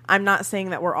 I'm not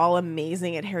saying that we're all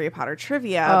amazing at Harry Potter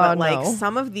trivia, but like no.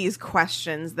 some of these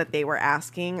questions that they were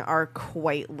asking are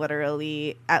quite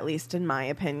literally, at least in my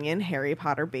opinion, Harry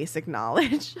Potter basic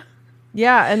knowledge.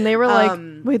 Yeah, and they were like,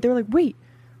 wait,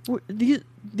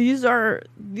 these are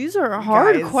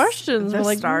hard Guys, questions. The We're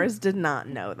like, stars did not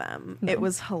know them. No. It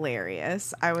was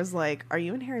hilarious. I was like, are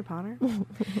you in Harry Potter?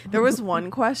 There was one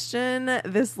question,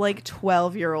 this like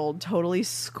 12-year-old totally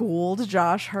schooled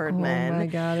Josh Herdman. Oh my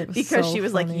God, it was because so she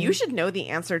was funny. like, you should know the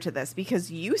answer to this because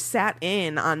you sat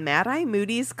in on Mad-Eye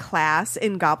Moody's class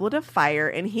in Goblet of Fire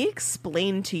and he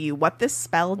explained to you what this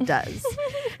spell does.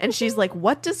 And she's like,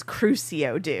 what does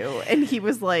Crucio do? And he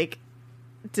was like,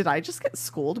 did I just get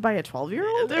schooled by a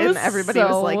 12-year-old? It And was everybody so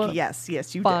was like, yes, you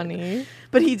did. funny.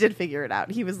 But he did figure it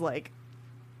out. He was like,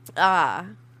 that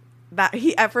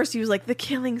he at first he was like the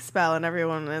killing spell, and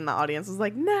everyone in the audience was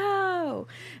like, no.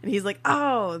 And he's like,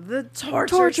 oh, the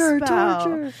torture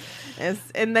spell.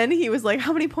 And then he was like,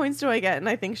 how many points do I get? And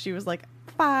I think she was like,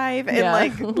 5. And Yeah.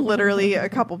 like literally a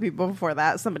couple people before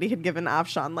that, somebody had given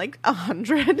Afshan like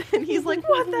 100, and he's like,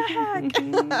 what the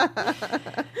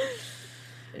heck?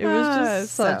 It was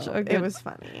just such a good. It was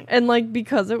funny. And like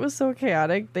because it was so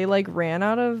chaotic, they like ran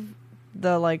out of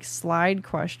the like slide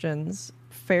questions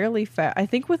fairly fast. I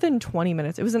think within 20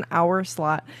 minutes. It was an hour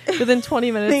slot. Within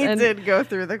 20 minutes. They and, did go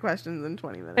through the questions in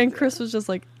 20 minutes. and Chris was just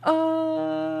like, and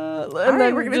All right,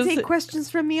 then we're going to take questions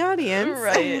from the audience.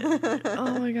 Right.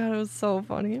 Oh my God, it was so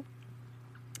funny.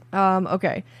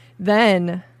 Okay.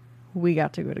 Then we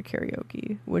got to go to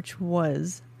karaoke, which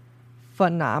was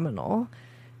phenomenal.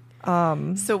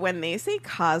 So when they say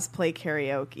cosplay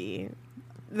karaoke,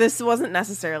 this wasn't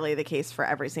necessarily the case for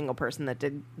every single person that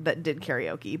did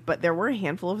karaoke, but there were a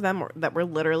handful of them that were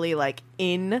literally like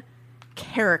in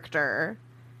character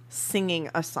singing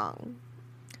a song.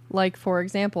 Like, for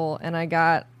example, and I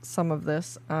got some of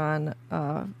this on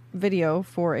video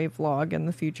for a vlog in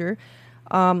the future.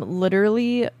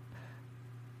 Literally,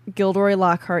 Gilderoy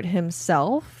Lockhart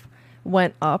himself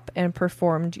went up and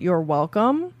performed You're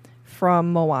Welcome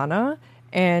from Moana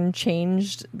and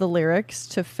changed the lyrics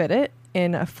to fit it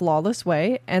in a flawless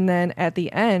way. And then at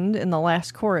the end, in the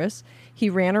last chorus, he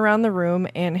ran around the room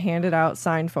and handed out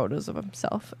signed photos of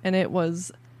himself. And it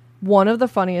was one of the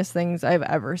funniest things I've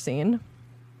ever seen.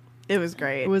 It was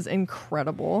great. It was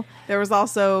incredible. There was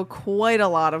also quite a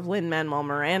lot of Lin-Manuel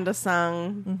Miranda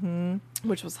sung,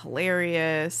 which was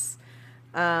hilarious.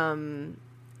 And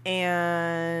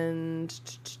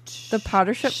The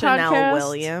Pottership Chanel podcast?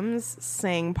 Williams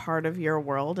sang Part of Your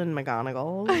World in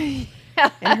McGonagall. In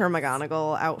her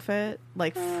McGonagall outfit.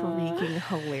 Like, freaking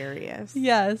hilarious.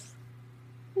 Yes.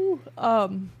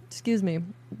 Excuse me.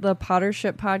 The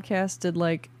Pottership podcast did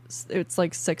it's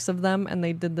like 6 of them, and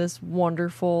they did this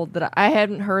wonderful that I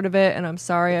hadn't heard of it, and I'm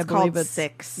sorry. It's I believe called it's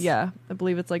 6. Yeah, I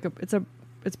believe it's like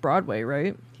it's Broadway,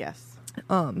 right? Yes.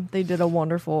 They did a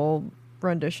wonderful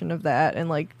rendition of that and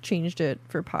like changed it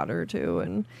for Potter too,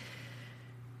 and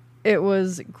it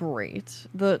was great.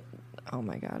 Oh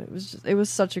my god, it was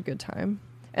such a good time.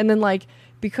 And then like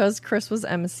because Chris was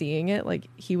emceeing it, like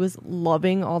he was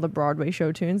loving all the Broadway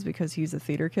show tunes because he's a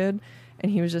theater kid,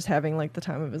 and he was just having like the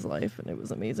time of his life, and it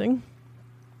was amazing.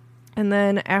 And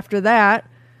then after that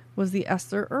was the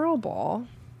Esther Earl Ball,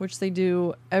 which they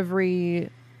do every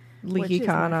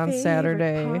LeakyCon on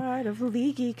Saturday. Part of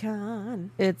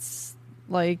LeakyCon. It's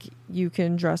like you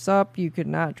can dress up, you could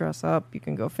not dress up, you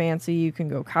can go fancy, you can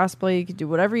go cosplay, you can do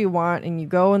whatever you want, and you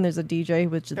go and there's a DJ,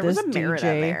 which There this was a Merida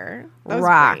DJ there. That was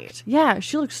rocked. great. Yeah,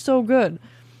 she looks so good.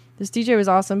 This DJ was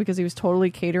awesome because he was totally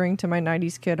catering to my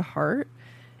 90s kid heart.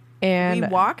 And we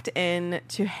walked in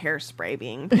to Hairspray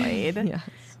being played. yes.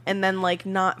 And then like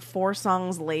not 4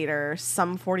 songs later,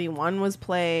 Sum 41 was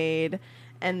played.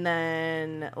 And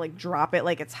then like Drop It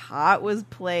Like It's Hot was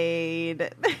played.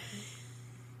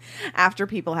 After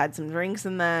people had some drinks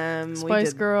in them.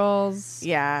 Spice Girls,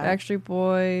 Yeah. Backstreet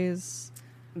Boys,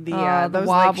 The the those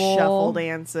wobble. like shuffle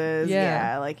dances.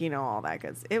 Yeah. Yeah, like, you know, all that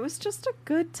good. It was just a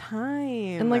good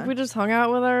time. and like we just hung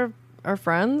out with our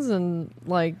friends, and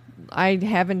like I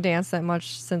haven't danced that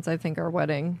much since I think our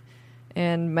wedding,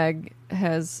 and Meg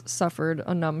has suffered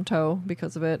a numb toe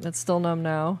because of it, and it's still numb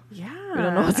now. Yeah. We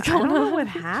don't know what's going I don't know on. what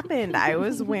happened. I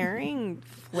was wearing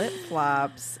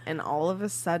flip-flops and all of a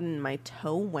sudden my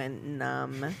toe went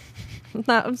numb.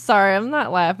 I'm sorry, I'm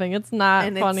not laughing. It's not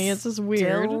And funny. It's just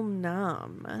weird. Still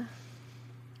numb.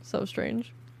 So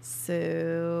strange.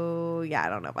 So, yeah, I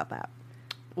don't know about that.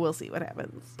 We'll see what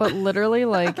happens. But literally,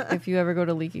 like, if you ever go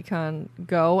to LeakyCon,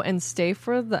 go and stay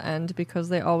for the end because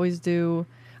they always do.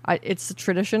 It's a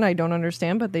tradition I don't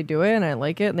understand, but they do it and I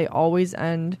like it. And they always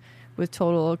end with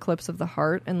Total Eclipse of the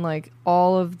Heart, and like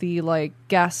all of the like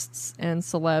guests and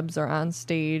celebs are on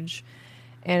stage,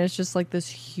 and it's just like this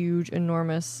huge,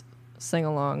 enormous sing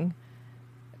along,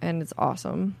 and it's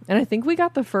awesome. And I think we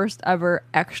got the first ever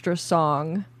extra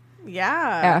song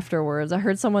Yeah. afterwards. I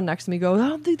heard someone next to me go, "I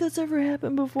don't think that's ever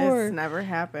happened before." It's never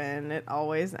happened. It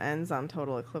always ends on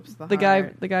Total Eclipse of the the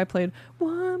Heart. guy played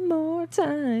One More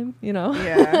Time, you know.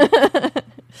 Yeah. That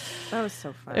was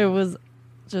so fun. It was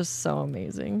just so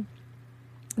amazing.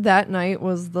 That night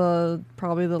was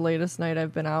probably the latest night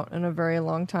I've been out in a very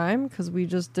long time, because we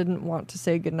just didn't want to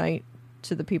say goodnight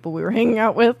to the people we were hanging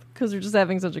out with because we were just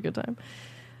having such a good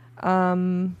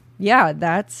time. Yeah,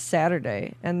 that's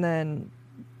Saturday. And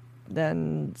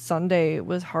then Sunday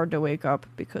was hard to wake up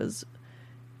because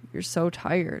you're so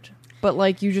tired. But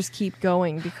like you just keep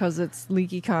going because it's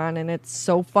LeakyCon and it's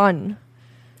so fun.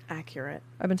 Accurate.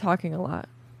 I've been talking a lot.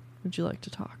 Would you like to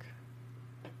talk?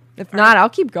 If not, I'll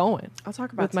keep going I'll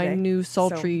talk about with my today. new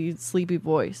sultry, sleepy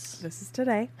voice. This is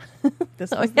today.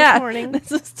 This Oh, was yeah, this morning.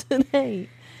 this is today.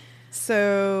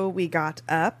 So we got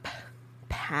up,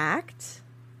 packed,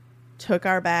 took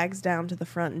our bags down to the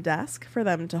front desk for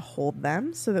them to hold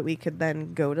them so that we could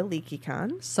then go to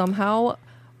LeakyCon. Somehow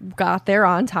got there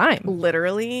on time.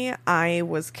 Literally, I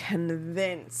was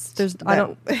convinced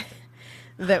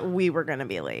that we were going to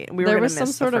be late. We were There going was to some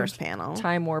miss sort the of first panel.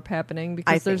 time warp happening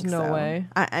because there's think no so. way.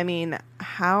 I mean,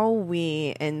 how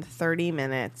we in 30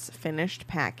 minutes finished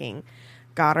packing,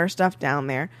 got our stuff down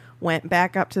there, went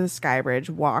back up to the Skybridge,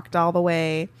 walked all the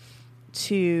way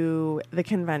to the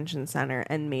convention center,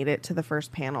 and made it to the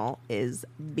first panel is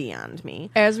beyond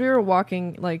me. As we were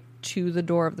walking like to the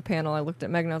door of the panel, I looked at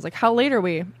Meg and I was like, "How late are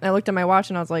we?" And I looked at my watch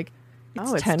and I was like,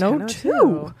 "It's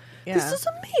 10:02. Yeah. This is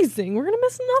amazing. We're gonna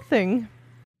miss nothing."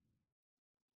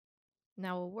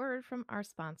 Now, a word from our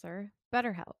sponsor,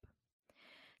 BetterHelp.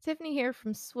 Tiffany here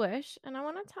from Swish, and I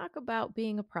want to talk about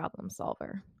being a problem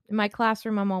solver. In my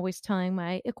classroom, I'm always telling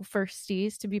my ickle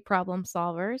firsties to be problem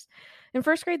solvers. In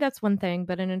first grade, that's one thing,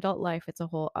 but in adult life, it's a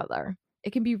whole other.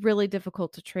 It can be really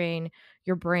difficult to train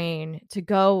your brain to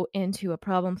go into a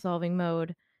problem solving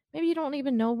mode. Maybe you don't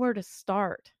even know where to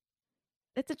start.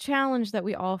 It's a challenge that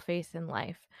we all face in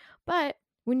life. But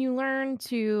when you learn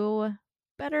to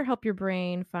better help your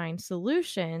brain find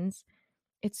solutions,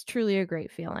 it's truly a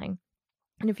great feeling.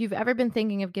 And if you've ever been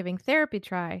thinking of giving therapy a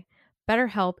try,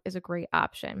 BetterHelp is a great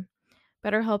option.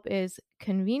 BetterHelp is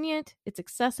convenient, it's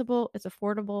accessible, it's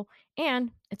affordable,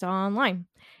 and it's all online.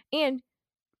 And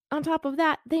on top of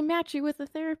that, they match you with a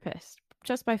therapist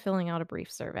just by filling out a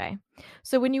brief survey.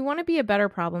 So when you want to be a better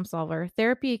problem solver,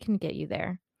 therapy can get you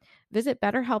there. Visit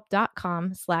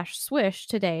betterhelp.com/swish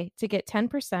today to get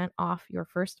 10% off your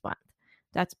first month.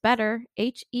 That's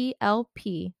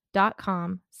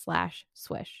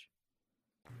betterhelp.com/swish.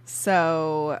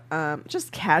 So,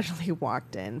 just casually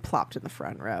walked in, plopped in the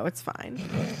front row. It's fine.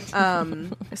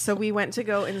 So we went to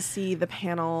go and see the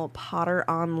panel Potter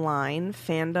Online,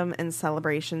 Fandom and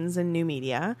Celebrations in New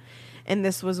Media. And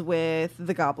this was with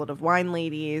the Goblet of Wine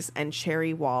ladies and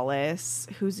Cherry Wallace,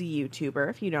 who's a YouTuber,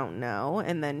 if you don't know.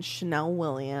 And then Chanel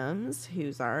Williams,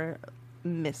 who's our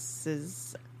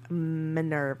Mrs.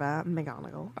 Minerva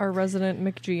McGonagall. Our resident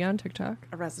McG on TikTok.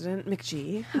 A resident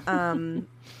McG.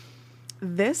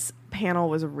 This panel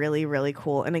was really, really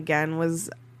cool. And again,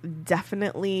 was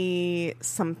definitely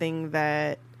something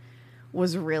that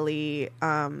was really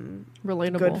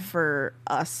Relatable. good for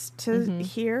us to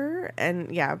hear.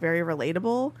 And yeah, very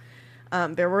relatable.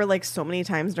 There were like so many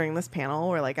times during this panel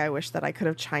where like I wish that I could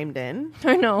have chimed in.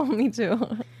 I know, me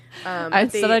too. I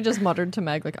just muttered to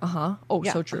Meg like, oh,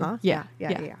 Yeah, so true. Yeah.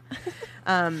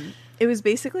 It was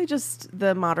basically just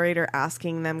the moderator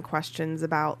asking them questions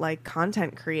about like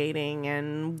content creating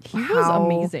and He was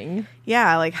amazing.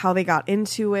 Yeah, like how they got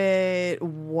into it,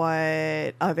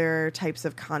 what other types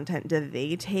of content did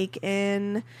they take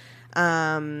in,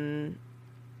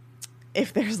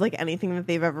 if there's like anything that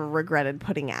they've ever regretted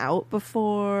putting out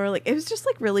before. Like it was just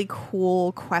like really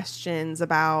cool questions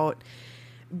about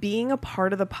being a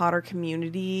part of the Potter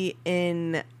community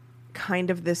in kind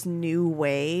of this new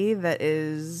way that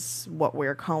is what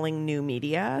we're calling new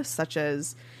media, such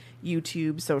as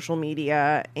YouTube, social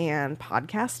media, and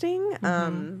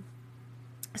podcasting.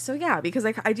 So yeah, because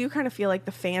I do kind of feel like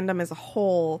the fandom as a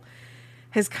whole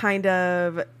has kind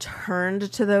of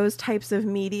turned to those types of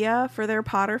media for their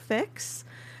Potter fix,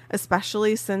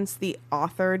 especially since the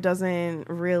author doesn't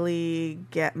really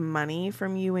get money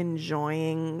from you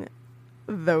enjoying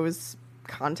those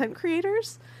content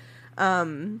creators.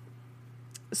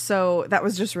 So that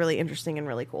was just really interesting and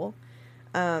really cool.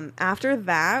 After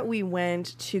that, we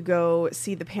went to go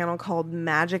see the panel called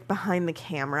Magic Behind the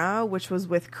Camera, which was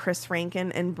with Chris Rankin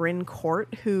and Bryn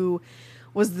Court, who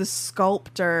was the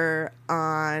sculptor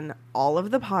on all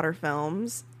of the Potter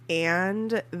films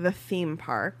and the theme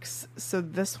parks. So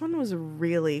this one was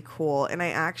really cool. And I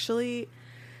actually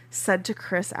said to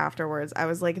Chris afterwards, I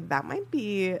was like, that might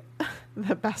be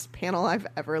the best panel I've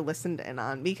ever listened in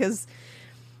on, because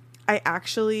I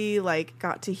actually like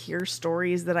got to hear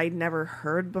stories that I'd never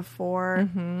heard before,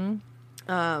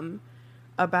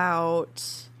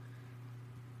 about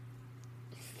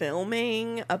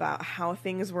filming, about how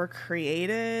things were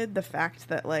created, the fact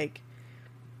that like,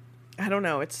 I don't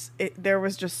know, there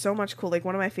was just so much cool. Like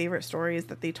one of my favorite stories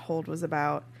that they told was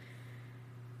about,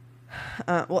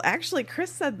 well, actually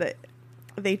Chris said that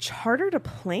they chartered a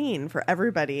plane for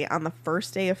everybody on the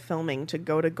first day of filming to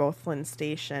go to Gothland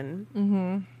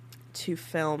Station to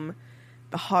film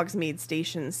the Hogsmeade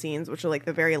Station scenes, which are like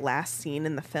the very last scene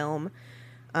in the film.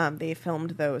 They filmed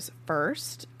those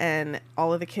first, and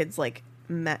all of the kids like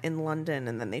met in London,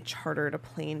 and then they chartered a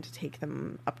plane to take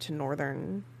them up to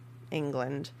northern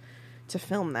England to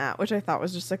film that, which I thought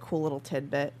was just a cool little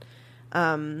tidbit.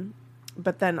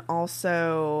 But then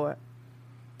also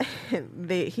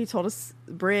he told us,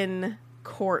 Bryn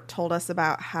Court told us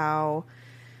about how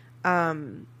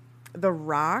the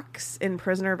rocks in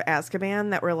Prisoner of Azkaban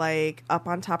that were like up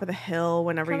on top of the hill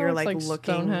whenever Kinda you're looks like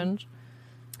looking, Stonehenge.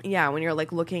 Yeah, when you're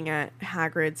like looking at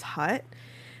Hagrid's hut,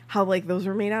 how like those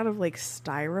were made out of like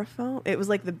styrofoam. It was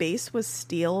like the base was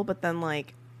steel, but then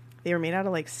like they were made out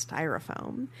of like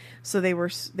styrofoam, so they were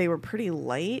pretty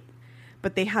light,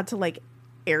 but they had to like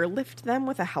airlift them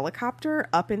with a helicopter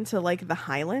up into like the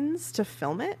Highlands to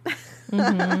film it,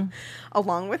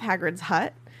 along with Hagrid's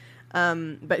hut.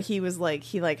 But he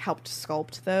helped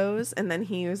sculpt those, and then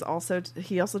he also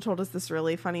told us this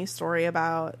really funny story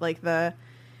about like the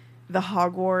the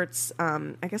Hogwarts,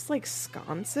 I guess like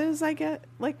sconces,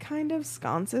 kind of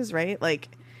sconces, right? Like,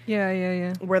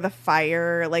 Yeah. where the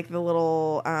fire, like the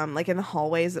little, like in the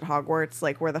hallways at Hogwarts,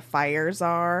 like where the fires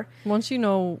are. Once you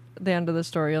know the end of the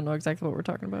story, you'll know exactly what we're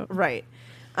talking about. Right.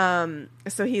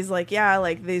 So he's like, yeah,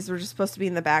 like these were just supposed to be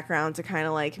in the background to kind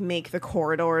of like make the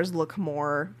corridors look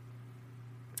more,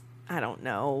 I don't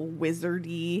know,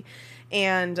 wizardy.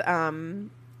 And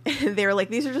they're like,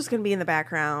 these are just going to be in the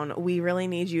background. We really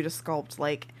need you to sculpt,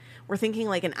 like, we're thinking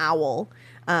like an owl,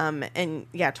 and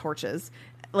yeah, torches,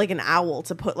 like an owl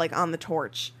to put like on the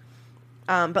torch.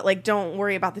 But like, don't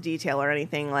worry about the detail or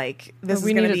anything. Like, this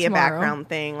is going to be a background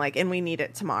thing. Like, and we need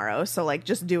it tomorrow. So like,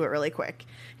 just do it really quick.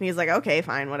 And he's like, okay,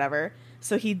 fine, whatever.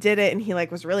 So he did it, and he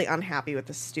like was really unhappy with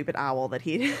the stupid owl that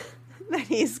he that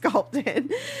he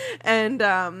sculpted.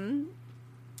 And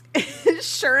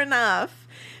sure enough,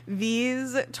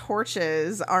 these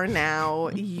torches are now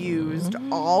used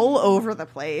all over the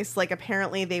place. Like,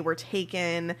 apparently they were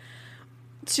taken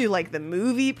to like the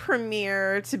movie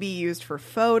premiere to be used for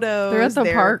photos. They're at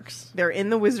the parks. They're in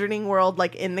the Wizarding World,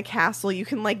 like in the castle. You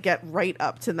can like get right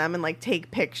up to them and like take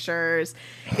pictures.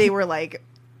 They were like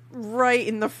right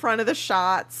in the front of the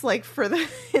shots, like for the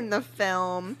in the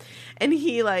film. And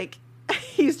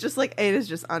he's just like, it is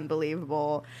just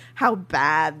unbelievable how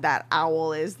bad that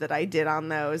owl is that I did on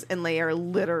those, and they are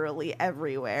literally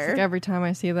everywhere. Like every time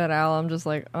I see that owl, I'm just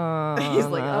like, oh. He's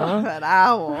like, oh, that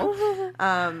owl.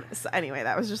 So anyway,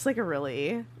 that was just like a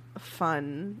really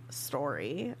fun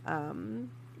story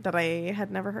that I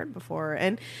had never heard before,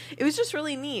 and it was just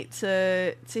really neat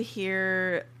to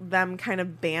hear them kind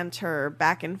of banter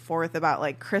back and forth about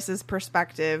like Chris's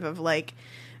perspective of like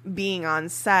being on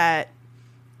set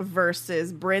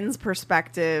versus Bryn's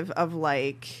perspective of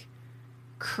like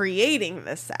creating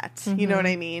the set. Mm-hmm. You know what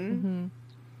I mean?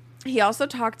 Mm-hmm. He also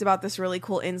talked about this really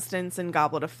cool instance in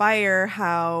Goblet of Fire,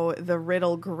 how the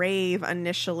Riddle grave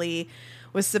initially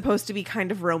was supposed to be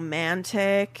kind of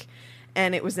romantic,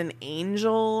 and it was an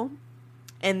angel.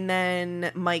 And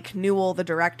then Mike Newell, the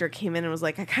director, came in and was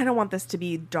like, I kind of want this to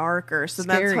be darker. So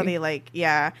Scary. That's how they like,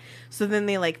 yeah. So then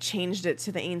they like changed it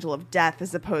to the angel of death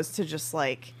as opposed to just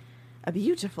like a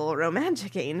beautiful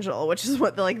romantic angel, which is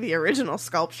what the original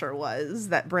sculpture was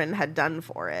that Bryn had done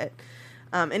for it.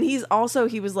 And he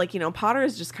was like, you know, Potter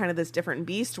is just kind of this different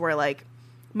beast where like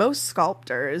most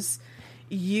sculptors,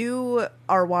 you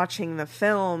are watching the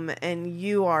film and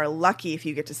you are lucky if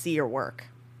you get to see your work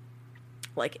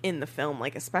like in the film,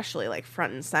 like especially like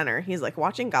front and center. He's like,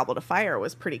 watching Goblet of Fire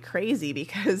was pretty crazy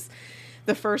because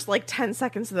the first like 10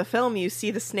 seconds of the film, you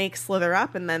see the snake slither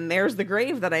up, and then there's the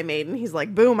grave that I made, and he's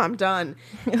like, boom, I'm done.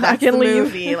 That's the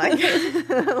movie. Like,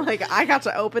 like I got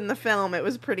to open the film. It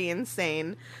was pretty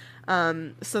insane.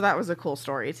 So that was a cool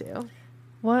story too.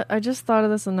 What? I just thought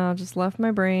of this and now it just left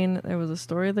my brain. There was a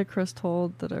story that Chris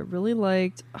told that I really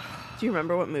liked. Do you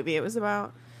remember what movie it was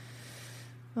about?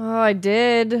 Oh, I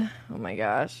did. Oh my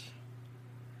gosh.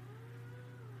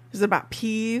 Is it about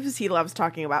Peeves? He loves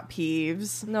talking about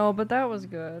Peeves. No, but that was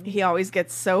good. He always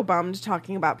gets so bummed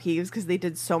talking about Peeves because they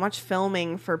did so much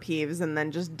filming for Peeves and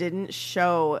then just didn't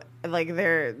show, like,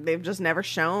 they've just never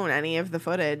shown any of the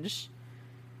footage.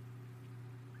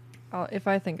 If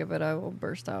I think of it, I will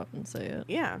burst out and say it.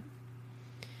 Yeah.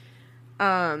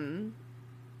 And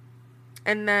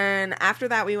then after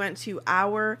that, we went to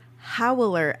our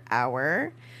Howler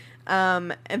Hour.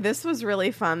 And this was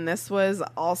really fun. This was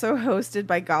also hosted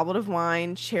by Goblet of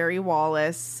Wine, Cherry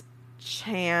Wallace,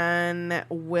 Chan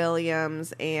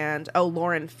Williams, and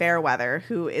Lauren Fairweather,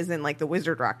 who is in like the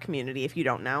Wizard Rock community, if you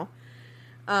don't know.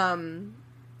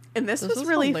 And this was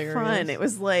really hilarious. Fun. It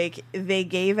was like they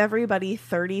gave everybody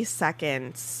 30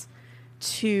 seconds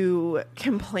to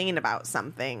complain about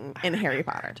something in Harry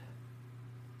Potter.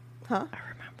 Huh? I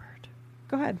remembered.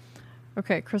 Go ahead.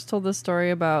 Okay, Chris told this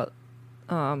story about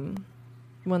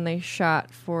when they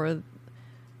shot for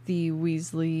the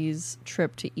Weasleys'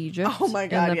 trip to Egypt. Oh my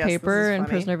God, in the paper in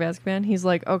Prisoner of Azkaban. He's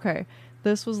like, okay,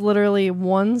 this was literally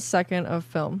 1 second of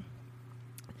film.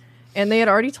 And they had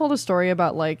already told a story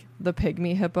about like the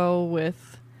pygmy hippo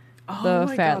with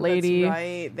the fat lady. That's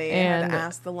right. They had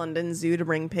asked the London Zoo to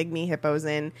bring pygmy hippos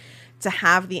in to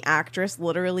have the actress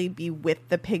literally be with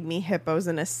the pygmy hippos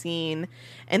in a scene.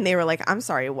 And they were like, I'm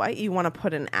sorry, what? You want to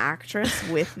put an actress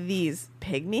with these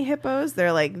pygmy hippos?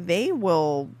 They're like, they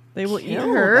will eat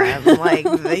her. Like,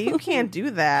 you can't do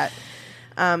that.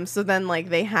 So then like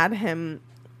they had him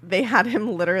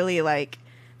literally like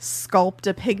sculpt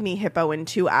a pygmy hippo in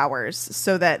 2 hours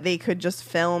so that they could just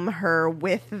film her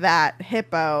with that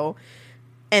hippo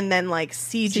and then like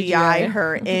CGI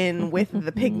her in with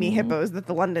the pygmy hippos that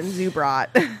the London Zoo brought.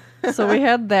 So we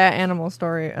had that animal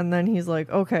story, and then he's like,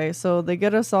 okay, so they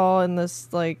get us all in this,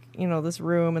 like, you know, this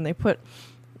room, and they put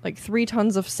like 3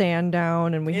 tons of sand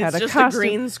down, and we had It's a just costume. a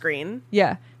green screen.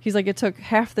 Yeah. He's like, it took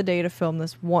half the day to film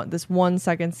this 1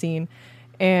 second scene,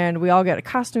 and we all get a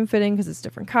costume fitting because it's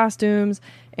different costumes,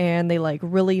 and they like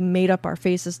really made up our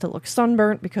faces to look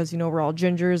sunburnt because, you know, we're all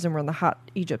gingers and we're in the hot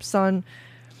Egypt sun.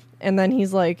 And then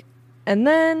he's like, and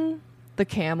then the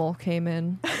camel came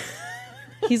in.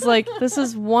 He's like, this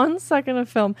is 1 second of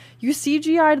film. You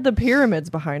CGI'd the pyramids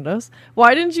behind us.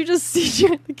 Why didn't you just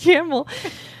CGI the camel?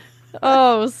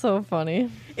 Oh, it was so funny.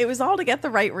 It was all to get the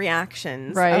right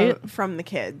reactions Right. From the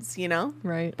kids, you know?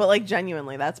 Right. But, like,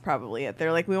 genuinely, that's probably it.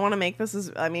 They're like, we want to make this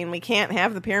as, I mean, we can't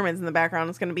have the pyramids in the background.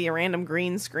 It's going to be a random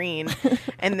green screen.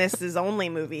 And this is only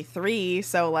movie 3.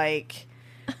 So, like,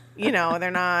 you know,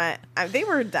 they're not, they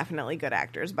were definitely good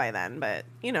actors by then. But,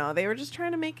 you know, they were just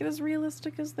trying to make it as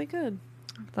realistic as they could.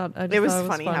 I It was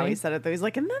funny how he said it, though. He's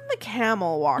like, and then the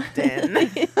camel walked in.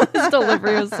 His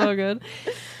delivery was so good.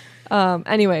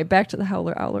 Anyway, back to the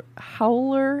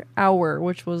Howler Hour,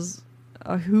 which was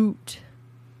a hoot.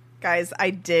 Guys,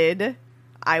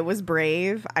 I was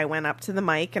brave. I went up to the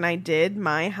mic and I did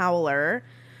my howler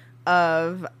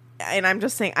and I'm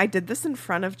just saying, I did this in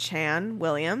front of Chan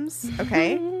Williams,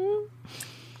 okay?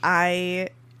 I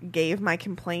gave my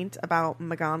complaint about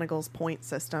McGonagall's point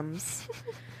systems.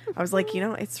 I was like, you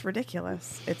know, it's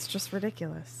ridiculous. It's just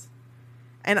ridiculous.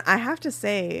 And I have to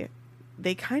say,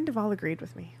 they kind of all agreed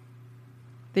with me.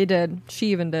 They did.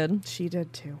 She even did. She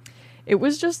did too. It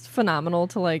was just phenomenal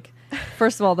to, like,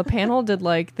 first of all, the panel did,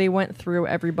 like, they went through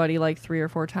everybody like 3 or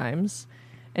 4 times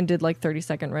and did like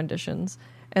 30-second renditions.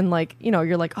 And, like, you know,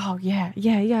 you're like, oh, yeah,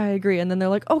 I agree. And then they're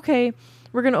like, okay,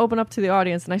 we're going to open up to the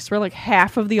audience. And I swear, like,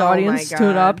 half of the audience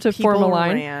stood up to People form a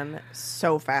line. Ran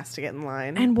so fast to get in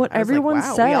line. And what I was everyone like,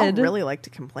 wow, said, we all really like to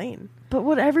complain. but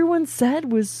what everyone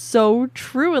said was so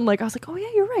true. And, like, I was like, oh, yeah,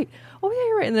 you're right.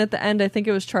 And then at the end, I think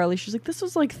it was Charlie. She's like, this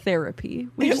was like therapy.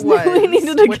 We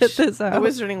needed to get this out. The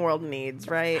Wizarding World needs,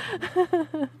 right?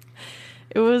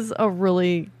 It was a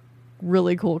really,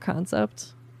 really cool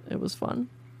concept. It was fun.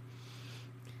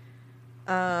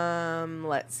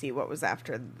 Let's see what was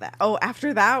after that. Oh,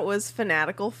 after that was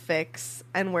Fanatical Fix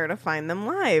and Where to Find Them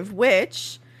Live,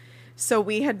 which, so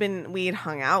we'd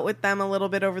hung out with them a little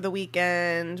bit over the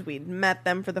weekend. We'd met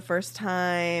them for the first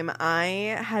time.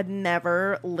 I had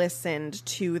never listened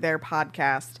to their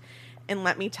podcast. And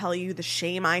let me tell you the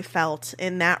shame I felt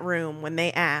in that room when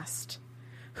they asked,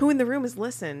 who in the room has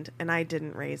listened? And I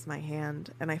didn't raise my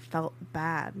hand and I felt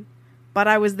bad. But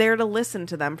I was there to listen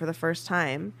to them for the first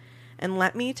time. And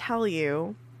let me tell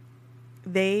you,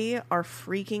 they are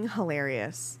freaking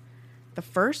hilarious. The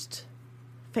first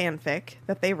fanfic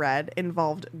that they read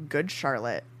involved Good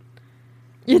Charlotte.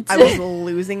 I was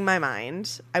losing my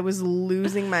mind.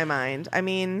 I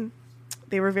mean,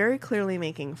 they were very clearly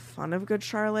making fun of Good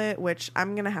Charlotte, which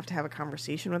I'm going to have a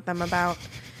conversation with them about.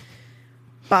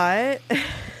 But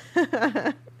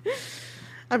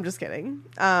I'm just kidding.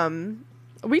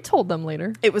 We told them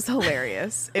later. It was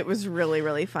hilarious. It was really,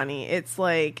 really funny. It's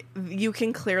like, you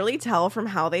can clearly tell from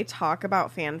how they talk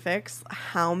about fanfics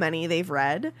how many they've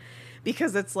read,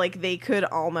 because it's like they could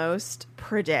almost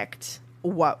predict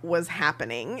what was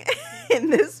happening in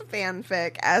this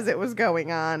fanfic as it was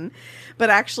going on.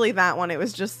 But actually that one, it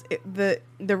was just the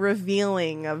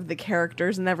revealing of the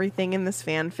characters and everything in this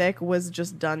fanfic was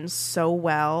just done so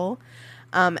well.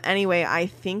 Anyway, I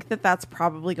think that that's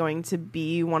probably going to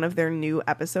be one of their new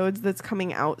episodes that's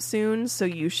coming out soon. So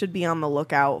you should be on the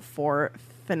lookout for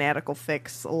Fanatical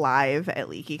Fix live at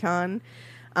LeakyCon.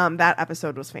 That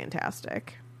episode was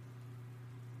fantastic.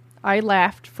 I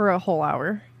laughed for a whole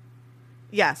hour.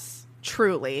 Yes,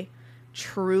 truly.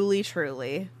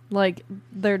 Like,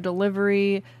 their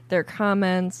delivery, their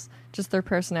comments, just their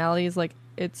personalities, like,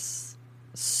 it's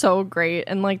so great.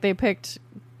 And, like, they picked...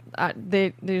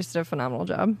 they just did a phenomenal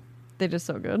job. They did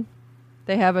so good.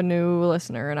 They have a new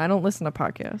listener, and I don't listen to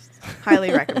podcasts.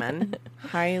 Highly recommend.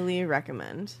 Highly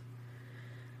recommend.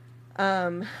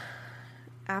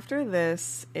 After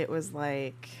this, it was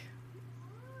like,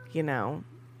 you know,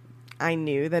 I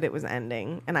knew that it was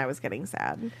ending, and I was getting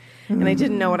sad. And I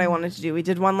didn't know what I wanted to do. We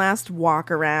did one last walk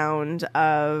around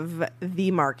of the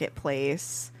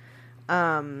marketplace.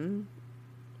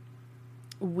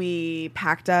 We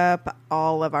packed up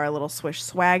all of our little Swish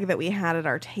swag that we had at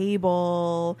our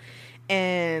table,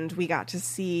 and we got to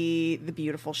see the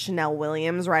beautiful Chanel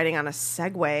Williams riding on a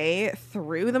Segway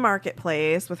through the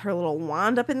marketplace with her little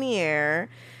wand up in the air,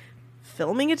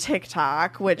 filming a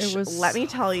TikTok, which, let me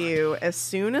tell you, as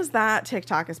soon as that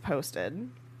TikTok is posted,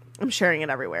 I'm sharing it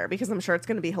everywhere because I'm sure it's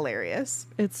going to be hilarious.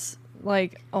 It's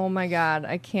Like, oh my God,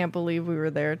 I can't believe we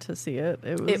were there to see it.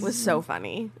 It was so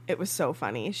funny. It was so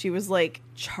funny. She was like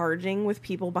charging with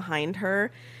people behind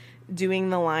her, doing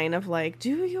the line of like,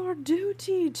 do your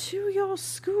duty to your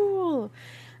school.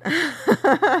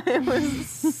 It was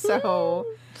so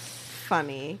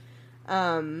funny.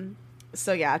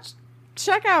 So yeah,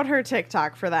 check out her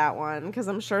TikTok for that one, because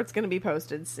I'm sure it's going to be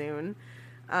posted soon.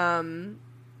 And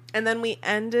then we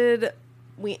ended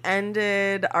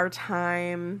our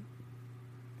time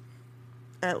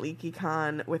at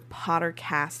LeakyCon with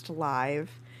Pottercast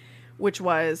Live, which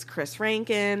was Chris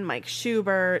Rankin, Mike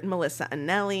Schubert, Melissa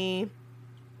Anelli,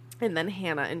 and then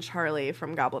Hannah and Charlie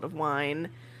from Goblet of Wine,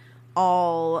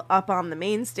 all up on the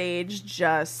main stage.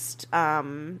 Just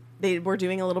they were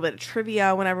doing a little bit of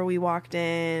trivia whenever we walked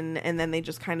in, and then they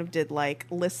just kind of did like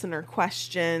listener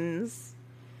questions.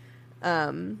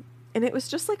 And it was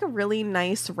just like a really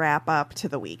nice wrap up to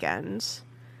the weekend.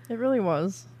 It really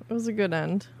was. It was a good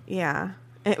end. Yeah.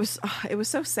 It was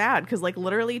so sad because like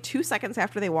literally 2 seconds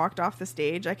after they walked off the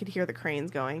stage, I could hear the cranes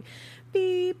going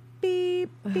beep, beep,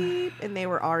 beep, and they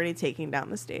were already taking down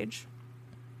the stage.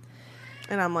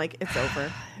 And I'm like, it's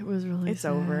over. It was really It's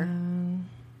sad. over.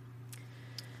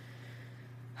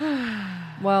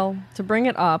 Well, to bring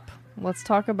it up, let's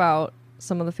talk about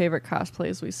some of the favorite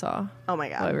cosplays we saw Oh my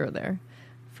while we God. were there.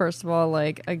 First of all,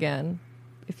 like, again,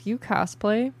 if you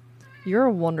cosplay, you're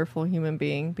a wonderful human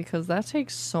being, because that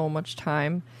takes so much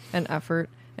time and effort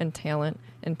and talent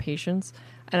and patience,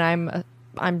 and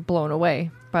I'm blown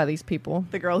away by these people.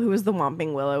 The girl who was the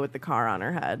Whomping Willow with the car on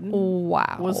her head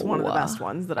Wow. was one of the best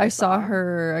ones that I saw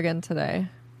her again today.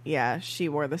 Yeah, she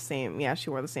wore the same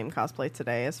cosplay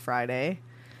today as Friday.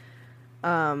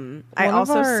 I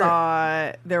also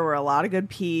saw there were a lot of good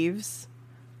Peeves.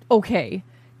 Okay.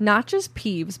 Not just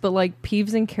Peeves, but like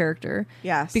Peeves in character.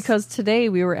 Yes. Because today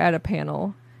we were at a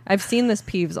panel. I've seen this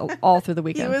Peeves all through the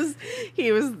weekend.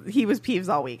 he was Peeves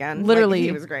all weekend. Literally. Like,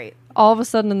 he was great. All of a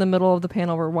sudden in the middle of the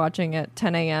panel we're watching at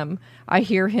 10 a.m., I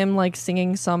hear him like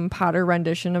singing some Potter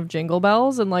rendition of Jingle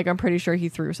Bells, and like I'm pretty sure he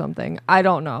threw something. I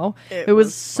don't know. It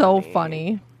was so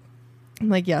funny. I'm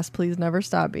like, yes, please never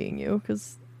stop being you,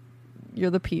 because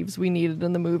you're the Peeves we needed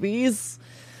in the movies.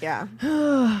 Yeah.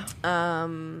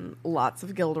 Lots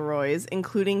of Gilderoys,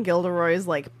 including Gilderoy's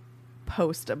like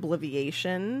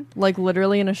post-obliviation Like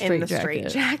literally in a in the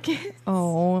straitjacket. straitjacket.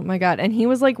 Oh my God. And he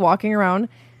was like walking around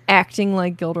acting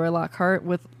like Gilderoy Lockhart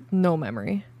with no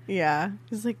memory. Yeah.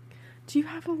 He's like, do you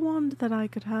have a wand that I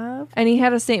could have? And he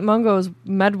had a St. Mungo's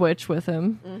Medwitch with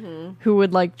him who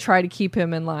would like try to keep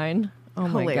him in line. Oh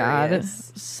my God.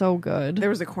 Hilarious. So good. There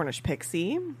was a Cornish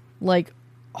pixie. Like,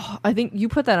 oh, I think you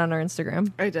put that on our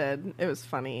Instagram. I did. It was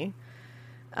funny.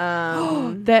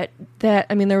 That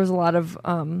I mean, there was a lot of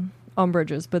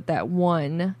umbrages, but that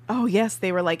one. Oh yes,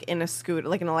 they were like in a scooter,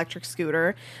 like an electric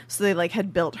scooter. So they like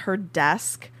had built her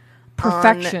desk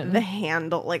Perfection. on the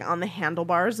handle, like on the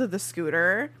handlebars of the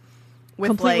scooter, with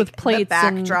Complete like with plates the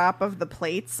and- backdrop of the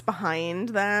plates behind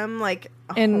them, like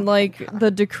And oh like my God.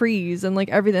 the decrees and like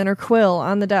everything, and her quill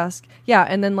on the desk. Yeah.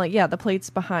 And then like, yeah, the plates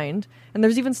behind. And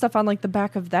there's even stuff on like the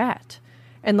back of that.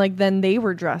 And like then they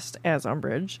were dressed as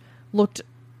Umbridge. Looked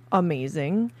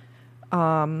amazing.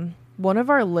 One of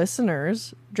our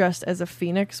listeners dressed as a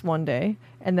phoenix one day,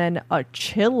 and then a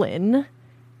Chillin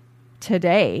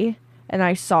today. And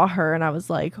I saw her and I was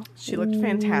like, She looked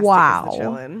fantastic. Wow. As the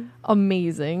Chillin'.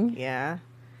 Amazing. Yeah.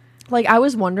 Like, I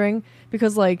was wondering,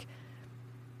 because like,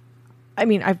 I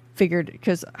mean, I figured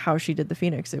because how she did the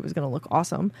Phoenix, it was going to look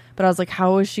awesome. But I was like,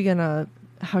 how's she going to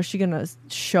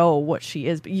show what she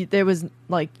is? But there was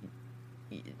like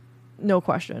no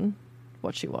question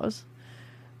what she was.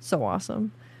 So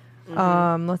awesome.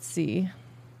 Let's see.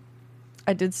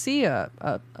 I did see a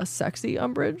sexy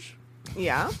Umbridge.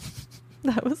 Yeah.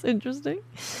 That was interesting.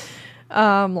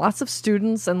 Lots of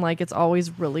students, and like it's always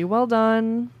really well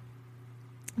done.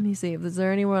 Let me see if is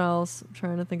there anyone else. I'm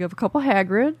trying to think of a couple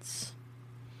Hagrids.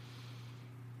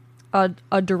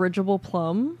 A dirigible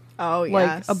plum. Oh Like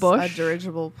yes. a bush? A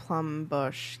dirigible plum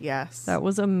bush. Yes. That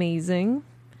was amazing.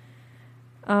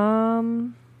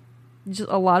 Just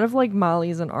a lot of like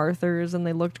Molly's and Arthur's, and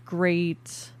they looked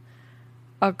great.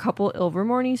 A couple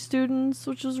Ilvermorny students,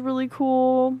 which was really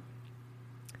cool.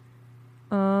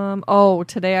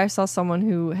 Today I saw someone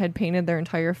who had painted their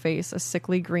entire face a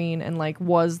sickly green and like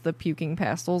was the puking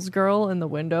pastels girl in the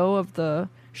window of the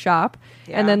shop.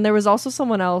 Yeah. And then there was also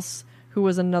someone else who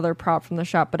was another prop from the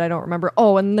shop, but I don't remember.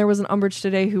 Oh, and there was an Umbridge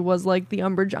today who was like the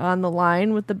Umbridge on the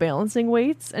line with the balancing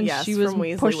weights, and Yes, she was from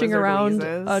Weasley pushing Wizard around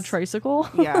Wheezes. a tricycle.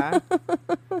 Yeah.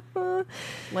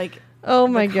 Like, Oh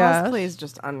my the gosh. cosplay is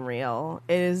just unreal.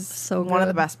 It is So one of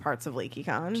the good. best parts of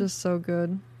LeakyCon. Just so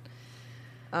good.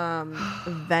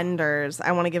 Vendors.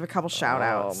 I want to give a couple shout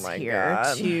outs here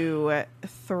to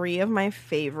 3 of my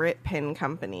favorite pin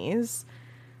companies: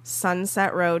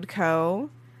 Sunset Road Co.,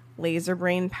 Laser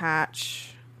Brain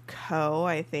Patch Co.,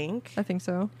 I think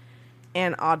so.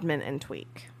 And Oddment and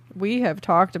Tweak. We have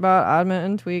talked about Oddment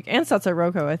and Tweak and Sunset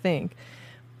Road Co., I think,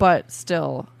 but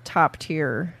still top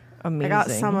tier. Amazing. I got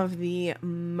some of the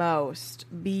most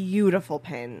beautiful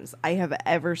pins I have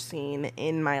ever seen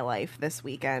in my life this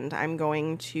weekend. I'm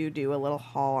going to do a little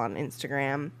haul on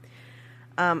Instagram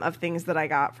of things that I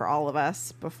got for all of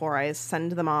us before I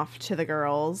send them off to the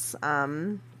girls.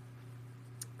 So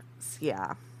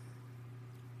yeah.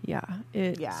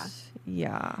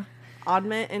 Yeah.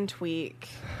 Oddment and Tweak.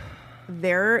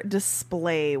 Their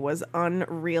display was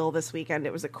unreal this weekend.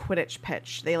 It was a Quidditch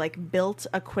pitch. They built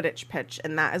a Quidditch pitch,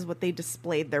 and that is what they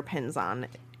displayed their pins on.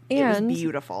 It was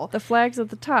beautiful. The flags at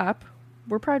the top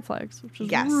were pride flags, which is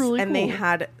really cool. And they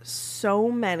had so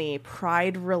many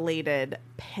pride-related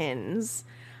pins.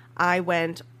 I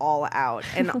went all out.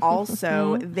 And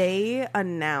also, they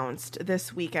announced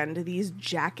this weekend these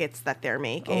jackets that they're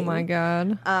making. Oh my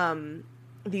god.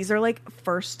 These are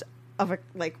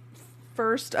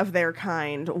first of their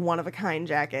kind, one of a kind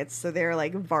jackets. So they're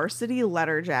varsity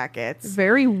letter jackets.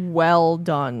 Very well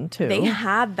done too. They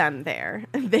had them there.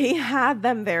 They had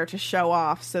them there to show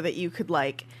off so that you could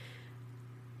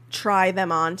try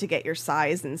them on to get your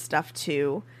size and stuff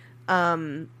too.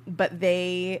 But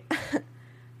they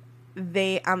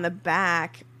on the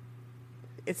back,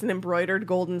 it's an embroidered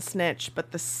golden snitch,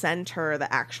 but the center,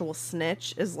 the actual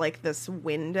snitch is this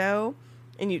window.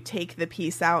 And you take the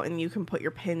piece out and you can put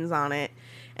your pins on it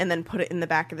and then put it in the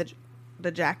back of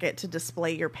the jacket to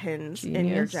display your pins in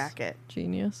your jacket.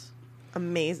 Genius.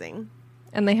 Amazing.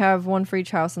 And they have one for each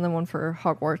house and then one for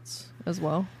Hogwarts as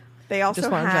well. They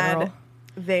also had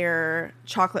their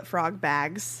chocolate frog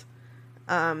bags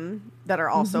that are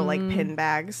also pin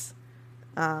bags.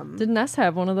 Did Ness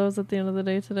have one of those at the end of the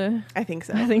day today? I think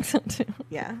so. I think so too.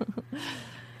 Yeah.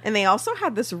 And they also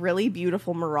had this really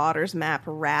beautiful Marauders map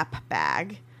wrap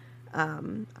bag.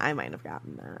 I might have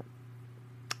gotten that.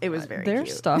 It was very Their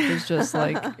cute. stuff is just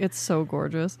it's so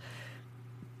gorgeous.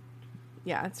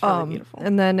 Yeah, it's really beautiful.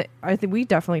 And then I think we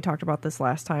definitely talked about this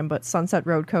last time, but Sunset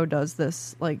Road Co. does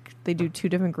this, they do 2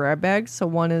 different grab bags. So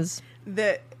one is...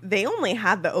 They only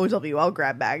had the OWL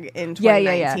grab bag in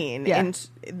 2019. Yeah. And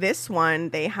this one,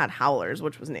 they had howlers,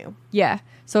 which was new. Yeah.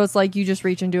 So it's you just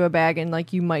reach into a bag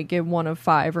and you might get 1 of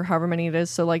 5 or however many it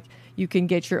is. So you can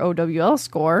get your OWL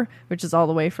score, which is all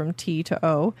the way from T to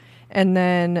O. And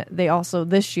then they also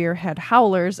this year had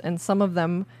howlers, and some of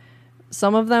them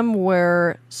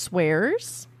were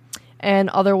swears and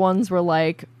other ones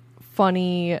were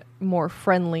funny, more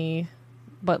friendly,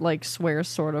 but swears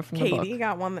sort of from the book. Katie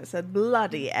got one that said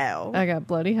bloody L. I got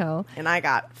bloody hell. And I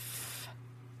got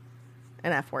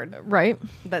an F word. Right.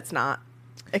 That's not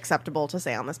acceptable to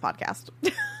say on this podcast.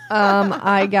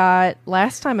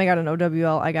 Last time I got an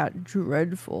OWL, I got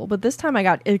dreadful. But this time I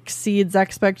got exceeds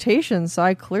expectations, so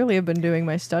I clearly have been doing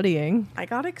my studying. I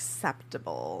got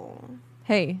acceptable.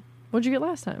 Hey, what'd you get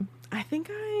last time? I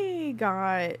think I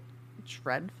got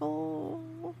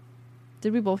dreadful.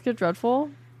 Did we both get dreadful?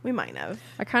 We might have.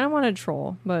 I kind of wanted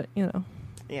troll, but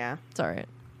Yeah. it's all right.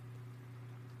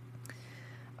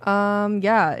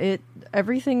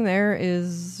 Everything there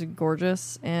is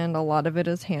gorgeous, and a lot of it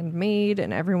is handmade,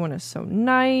 and everyone is so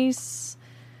nice.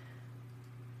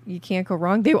 You can't go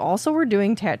wrong. They also were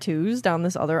doing tattoos down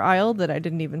this other aisle that I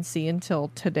didn't even see until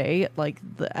today, at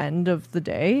the end of the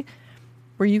day,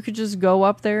 where you could just go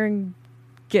up there and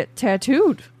get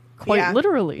tattooed, quite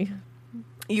literally.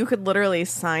 You could literally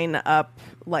sign up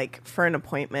for an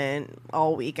appointment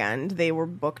all weekend. They were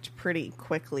booked pretty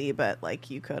quickly, but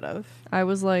you could have. I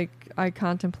was I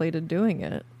contemplated doing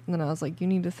it. And then I was you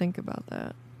need to think about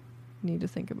that. You need to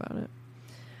think about it.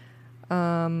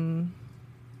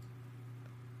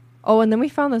 Oh, and then we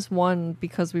found this one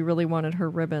because we really wanted her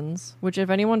ribbons, which if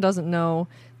anyone doesn't know,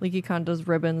 LeakyCon does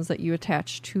ribbons that you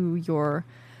attach to your,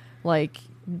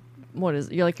 what is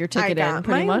it? Your ticket in,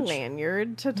 pretty much. I got my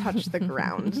lanyard to touch the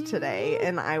ground today,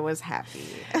 and I was happy.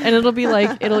 And it'll be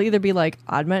it'll either be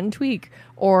Oddment and Tweak,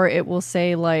 or it will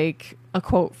say a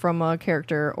quote from a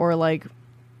character, or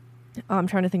I'm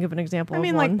trying to think of an example. I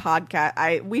mean, of one.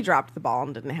 podcast. We dropped the ball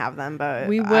and didn't have them, but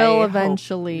we will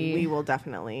eventually. We will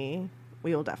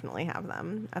definitely have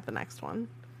them at the next one.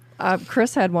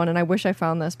 Chris had one, and I wish I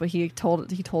found this, but he told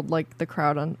the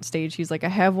crowd on stage. He's I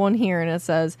have one here, and it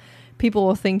says, "People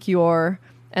will think you're,"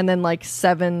 and then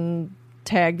 7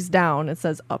 tags down, it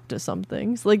says "up to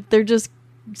something." So, they're just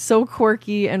so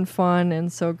quirky and fun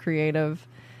and so creative,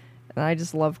 and I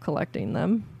just love collecting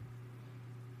them.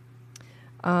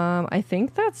 I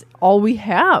think that's all we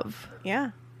have.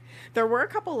 Yeah. There were a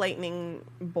couple lightning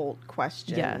bolt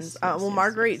questions. Yes, Well, yes,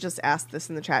 Marguerite yes. just asked this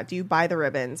in the chat. Do you buy the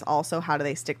ribbons? Also, how do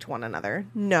they stick to one another?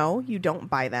 No, you don't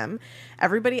buy them.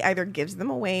 Everybody either gives them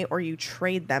away or you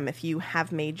trade them if you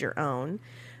have made your own.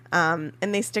 And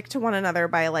they stick to one another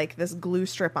by like this glue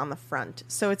strip on the front.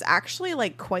 So it's actually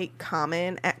like quite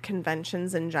common at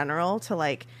conventions in general to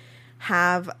like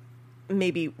have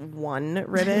maybe one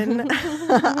ribbon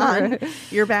on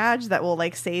your badge that will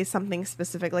like say something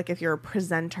specific, like if you're a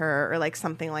presenter or like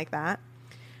something like that,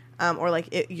 or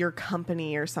like your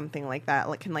company or something like that,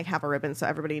 like can like have a ribbon so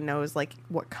everybody knows like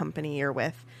what company you're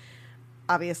with.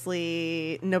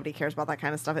 Obviously nobody cares about that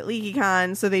kind of stuff at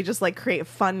LeakyCon, so they just like create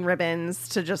fun ribbons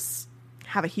to just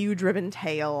have a huge ribbon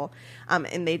tail,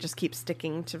 and they just keep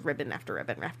sticking to ribbon after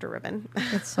ribbon after ribbon.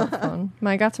 It's so fun.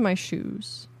 I got to my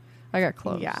shoes. I got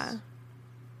close. Yeah.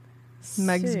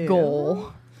 Meg's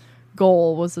So-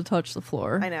 goal was to touch the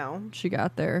floor. I know. She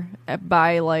got there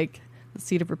by like the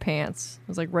seat of her pants. It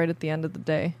was like right at the end of the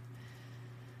day.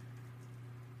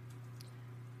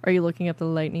 Are you looking at the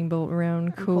lightning bolt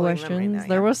round pulling them right questions? now,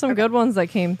 There yeah. was some good ones that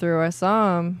came through. I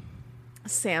saw them.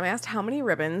 Sam asked, how many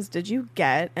ribbons did you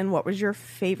get and what was your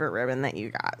favorite ribbon that you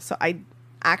got? So I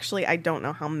don't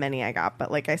know how many I got,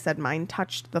 but like I said, mine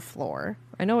touched the floor.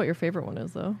 I know what your favorite one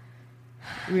is though.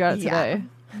 We got it Yeah. today.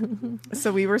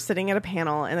 So we were sitting at a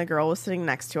panel and a girl was sitting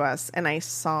next to us and I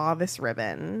saw this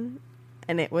ribbon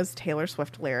and it was Taylor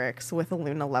Swift lyrics with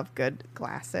Luna Lovegood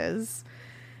glasses.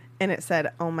 And it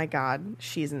said, "Oh my God,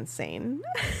 she's insane."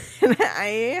 And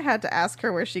I had to ask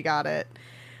her where she got it.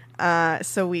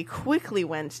 So we quickly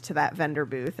went to that vendor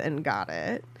booth and got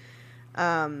it.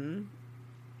 And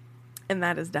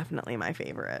that is definitely my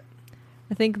favorite.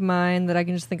 I think mine that I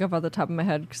can just think of off the top of my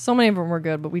head, 'cause so many of them were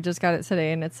good, but we just got it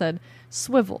today and it said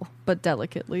swivel, but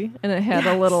delicately. And it had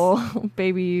a Yes. little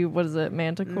baby, what is it,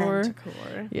 manticore?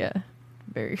 Manticore. Yeah.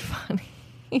 Very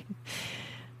funny.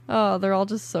 Oh, they're all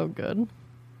just so good.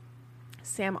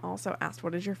 Sam also asked,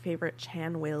 what is your favorite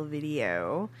Chan Whale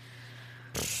video?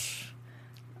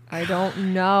 I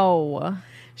don't know.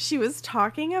 She was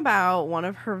talking about one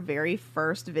of her very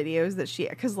first videos that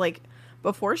because like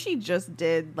before she just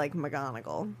did like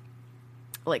McGonagall,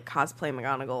 like cosplay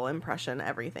McGonagall impression,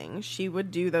 everything, she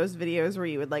would do those videos where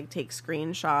you would like take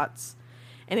screenshots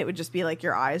and it would just be like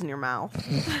your eyes and your mouth.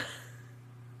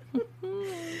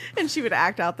 And she would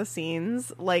act out the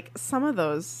scenes. Like some of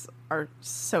those are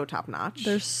so top notch.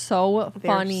 They're so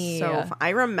funny. I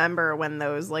remember when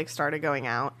those like started going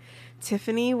out,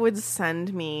 Tiffany would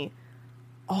send me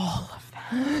all of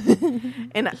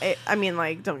them. And I mean,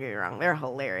 like, don't get me wrong, they're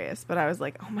hilarious, but I was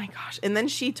like, oh my gosh. And then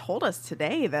she told us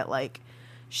today that like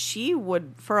she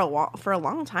would for a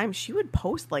long time she would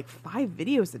post like 5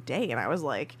 videos a day, and I was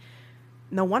like,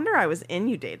 no wonder I was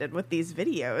inundated with these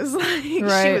videos. Like she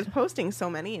Right. was posting so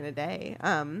many in a day.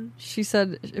 She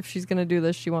said if she's going to do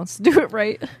this, she wants to do it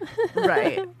right.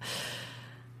 Right.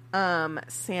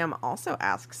 Sam also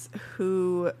asks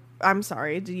I'm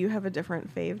sorry, do you have a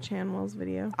different fave Chanwell's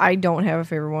video? I don't have a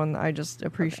favorite one. I just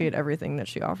appreciate everything that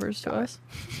she offers to us.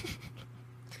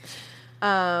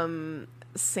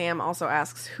 Sam also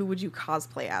asks, who would you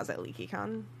cosplay as at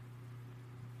LeakyCon?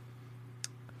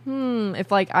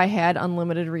 If like I had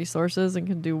unlimited resources and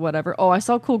could do whatever. Oh, I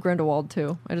saw Cool Grindelwald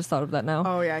too. I just thought of that now.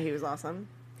 Oh yeah, he was awesome.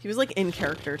 He was like in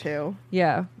character too.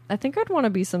 Yeah, I think I'd want to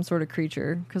be some sort of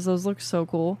creature because those look so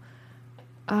cool.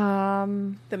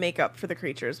 The makeup for the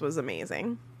creatures was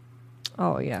amazing.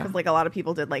 Oh yeah, Because like a lot of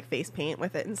people did like face paint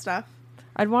with it and stuff.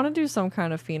 I'd want to do some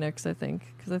kind of phoenix. I think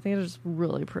because I think it's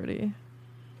really pretty.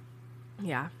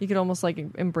 Yeah. You could almost like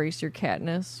embrace your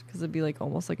catness because it'd be like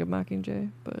almost like a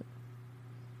Mockingjay, but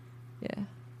yeah,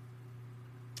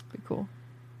 be cool.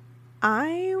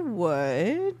 I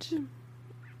would.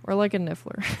 Or like a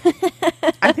Niffler.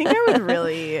 I think I would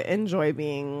really enjoy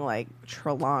being like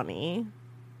Trelawney.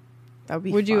 That would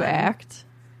be Would you fun. act?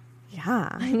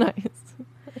 Yeah. Nice.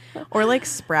 Or like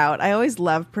Sprout. I always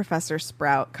love Professor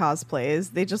Sprout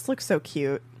cosplays. They just look so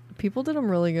cute. People did them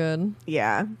really good.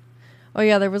 Yeah. Oh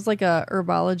yeah, there was like a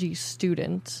herbology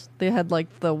student. They had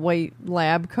like the white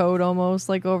lab coat almost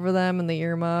like over them and the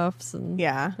earmuffs and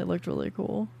Yeah. it looked really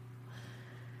cool.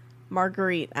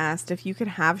 Marguerite asked if you could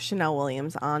have Chanel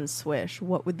Williams on Swish,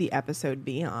 what would the episode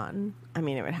be on? I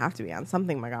mean, it would have to be on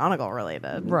something McGonagall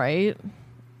related. Right.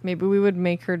 Maybe we would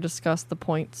make her discuss the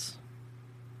points.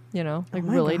 You know, like Oh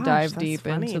my really gosh, dive that's deep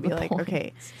funny. into Be the like, points.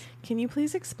 okay, can you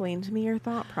please explain to me your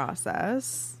thought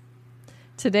process?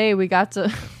 Today we got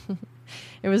to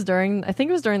it was during I think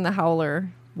it was during the Howler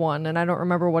one and I don't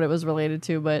remember what it was related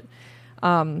to, but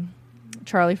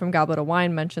Charlie from Goblet of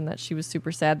Wine mentioned that she was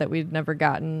super sad that we'd never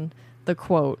gotten the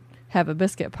quote, "Have a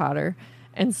biscuit, Potter."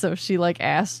 And so she like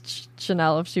asked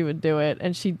Chanel if she would do it,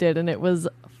 and she did, and it was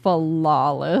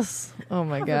flawless. Oh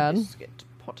my God. Biscuit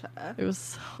Potter. It was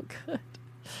so good.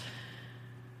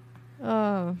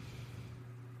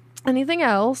 Anything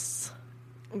else?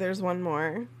 There's one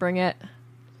more. Bring it.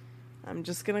 I'm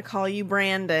just going to call you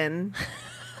Brandon.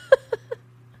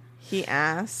 He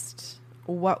asked,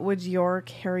 what would your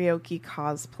karaoke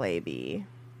cosplay be?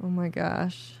 Oh my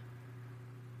gosh.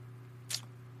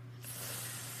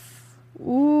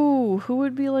 Ooh, who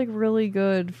would be like really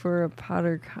good for a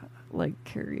Potter like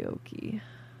karaoke?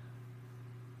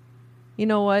 You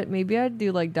know what? Maybe I'd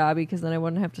do like Dobby, because then I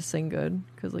wouldn't have to sing good,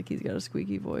 because like he's got a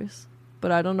squeaky voice.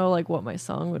 But I don't know like what my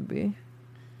song would be.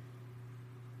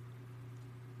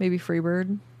 Maybe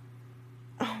Freebird.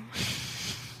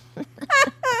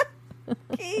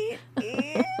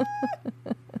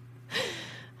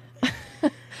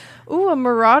 Ooh, a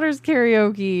Marauders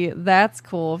karaoke. That's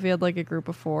cool. If you had like a group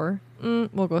of 4.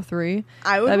 We'll go 3.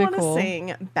 I would That'd want be cool. to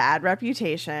sing Bad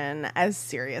Reputation as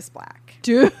Sirius Black.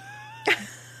 Dude.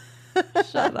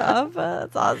 Shut up.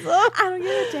 That's awesome. I don't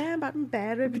give a damn about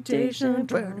Bad Reputation.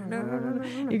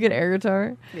 You get air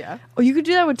guitar. Yeah, Oh, you could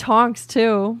do that with Tonks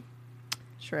too.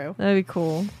 true. That'd be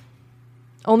cool.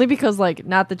 Only because like,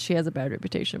 not that she has a bad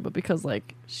reputation, but because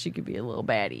like she could be a little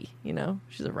baddie, you know?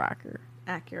 She's a rocker.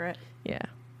 Accurate. Yeah.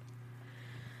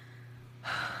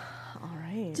 All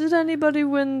right. Did anybody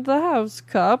win the house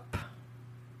cup?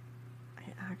 I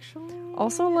actually...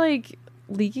 Also, like,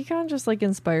 LeakyCon just like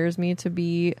inspires me to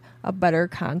be a better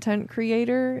content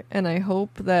creator, and I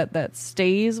hope that that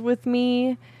stays with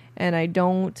me and I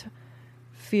don't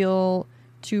feel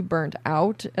too burnt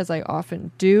out as I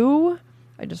often do.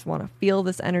 I just want to feel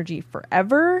this energy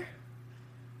forever.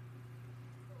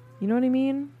 You know what I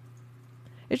mean?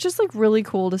 It's just like really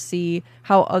cool to see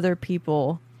how other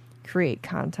people create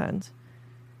content,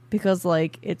 because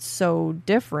like it's so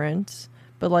different,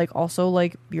 but like also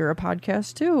like you're a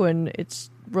podcast too, and it's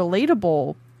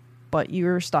relatable, but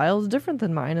your style is different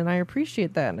than mine, and I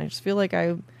appreciate that, and I just feel like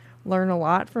I learn a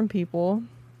lot from people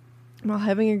while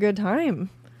having a good time.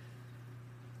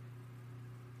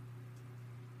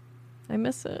 I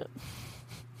miss it.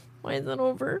 Why is it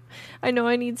over? I know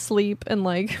I need sleep and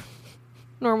like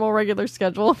normal regular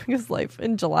schedule, because life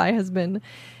in July has been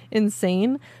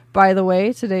insane. By the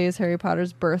way, today is Harry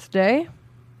Potter's birthday.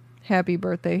 Happy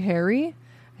birthday, Harry.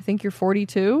 I think you're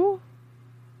 42.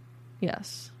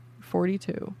 Yes,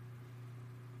 42.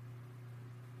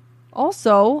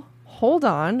 Also, hold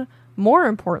on, more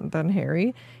important than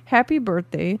Harry, happy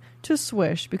birthday to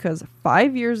Swish, because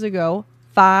 5 years ago,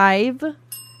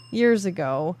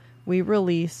 we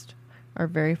released our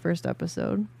very first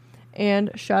episode.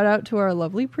 And shout out to our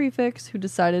lovely prefix who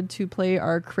decided to play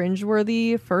our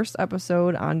cringeworthy first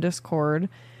episode on Discord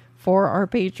for our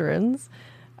patrons.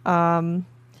 I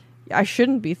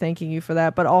shouldn't be thanking you for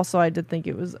that, but also I did think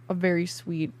it was a very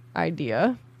sweet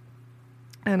idea.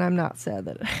 And I'm not sad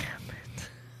that it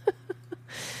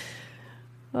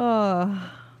happened.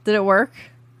 Did it work?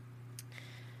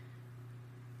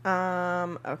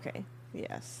 Okay.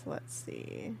 Yes, let's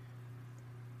see.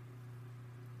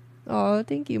 Oh,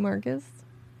 thank you, Marcus.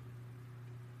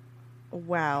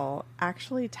 Well,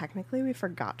 actually, technically, we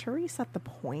forgot to reset the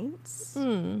points.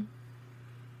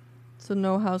 So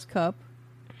no house cup.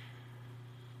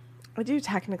 I do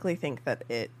technically think that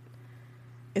it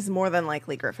is more than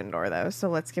likely Gryffindor, though, so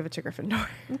let's give it to Gryffindor.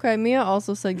 Okay, Mia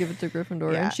also said give it to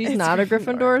Gryffindor, Yeah, and she's it's not a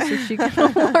Gryffindor. Gryffindor, so she can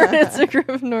award it to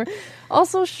Gryffindor.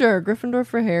 Also, sure, Gryffindor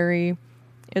for Harry.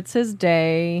 It's his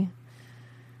day.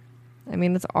 I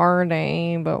mean, it's our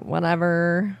day, but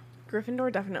whatever.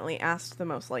 Gryffindor definitely asked the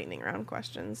most lightning round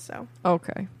questions, so.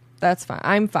 Okay, that's fine.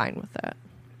 I'm fine with that.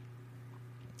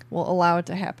 We'll allow it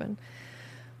to happen.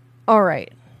 All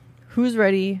right. Who's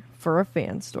ready for a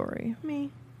fan story? Me.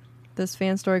 This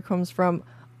fan story comes from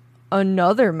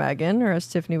another Megan, or as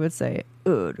Tiffany would say,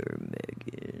 other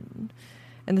Megan.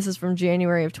 And this is from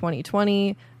January of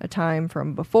 2020, a time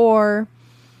from before.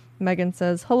 Megan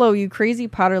says, "Hello, you crazy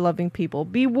Potter-loving people.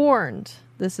 Be warned.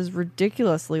 This is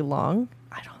ridiculously long."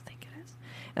 I don't think it is.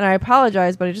 "And I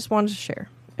apologize, but I just wanted to share.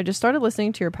 I just started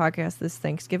listening to your podcast this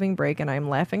Thanksgiving break, and I'm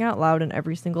laughing out loud in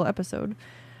every single episode.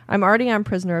 I'm already on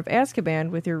Prisoner of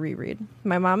Azkaban with your reread.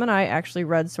 My mom and I actually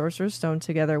read Sorcerer's Stone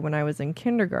together when I was in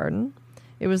kindergarten.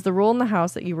 It was the rule in the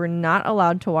house that you were not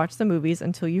allowed to watch the movies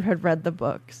until you had read the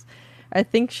books. I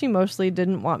think she mostly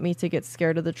didn't want me to get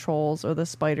scared of the trolls or the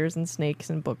spiders and snakes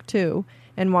in book 2,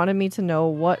 and wanted me to know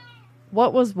what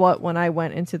was what when I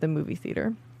went into the movie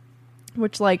theater.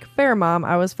 Which, like, fair mom,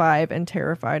 I was 5 and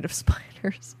terrified of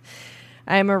spiders.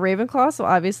 I am a Ravenclaw, so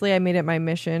obviously I made it my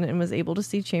mission and was able to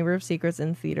see Chamber of Secrets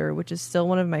in theater, which is still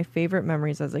one of my favorite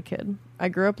memories as a kid. I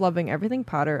grew up loving everything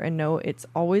Potter and know it's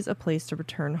always a place to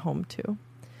return home to.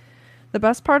 The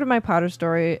best part of my Potter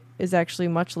story is actually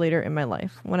much later in my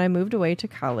life. When I moved away to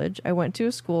college, I went to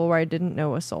a school where I didn't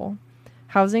know a soul.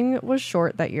 Housing was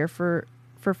short that year for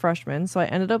freshmen, so I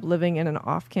ended up living in an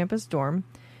off-campus dorm,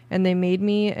 and they made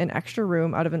me an extra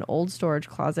room out of an old storage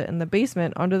closet in the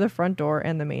basement under the front door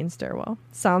and the main stairwell.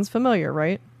 Sounds familiar,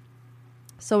 right?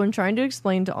 So in trying to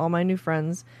explain to all my new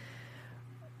friends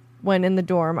where in the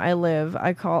dorm I live,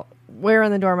 I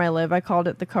called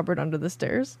it the cupboard under the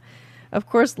stairs. Of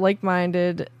course, like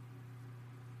minds,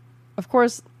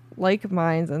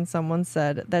 and someone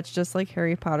said, that's just like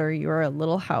Harry Potter. You are a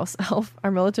little house elf.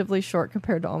 I'm relatively short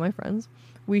compared to all my friends.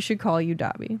 We should call you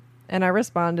Dobby. And I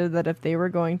responded that if they were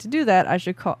going to do that, I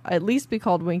should at least be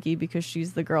called Winky because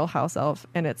she's the girl house elf,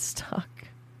 and it stuck.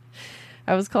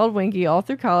 I was called Winky all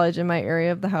through college, and my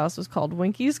area of the house was called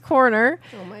Winky's Corner,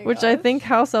 which I think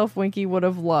house elf Winky would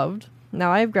have loved.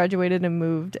 Now I have graduated and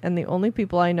moved, and the only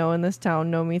people I know in this town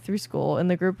know me through school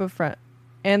and that group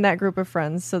of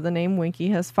friends, so the name Winky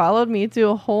has followed me to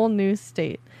a whole new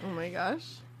state. Oh my gosh.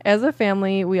 As a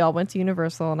family, we all went to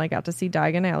Universal, and I got to see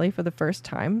Diagon Alley for the first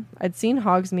time. I'd seen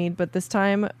Hogsmeade, but this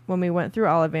time, when we went through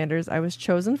Ollivanders, I was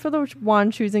chosen for the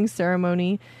wand choosing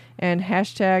ceremony, and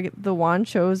hashtag the wand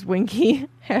chose Winky,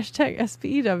 hashtag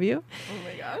SPEW. Oh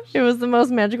my gosh. It was the most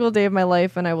magical day of my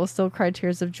life, and I will still cry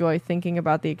tears of joy thinking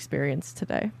about the experience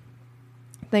today.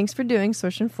 Thanks for doing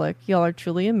Swish and Flick. Y'all are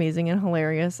truly amazing and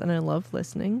hilarious, and I love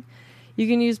listening. You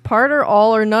can use part or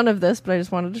all or none of this, but I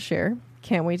just wanted to share.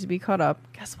 Can't wait to be caught up.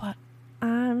 Guess what?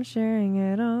 I'm sharing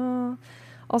it all.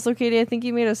 Also, Katie, I think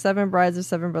you made a Seven Brides or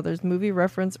Seven Brothers movie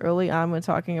reference early on when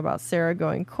talking about Sarah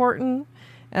going courting,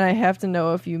 and I have to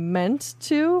know if you meant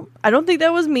to. I don't think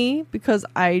that was me because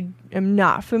I am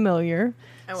not familiar,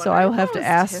 so I will have to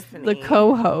ask Tiffany. the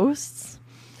co-hosts.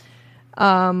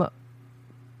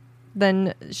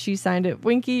 Then she signed it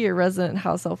Winky, your resident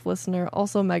house elf listener.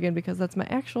 Also Megan, because that's my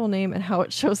actual name and how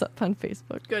it shows up on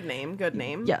Facebook. Good name. Good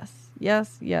name.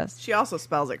 Yes. She also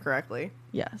spells it correctly.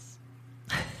 Yes.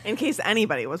 In case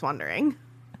anybody was wondering.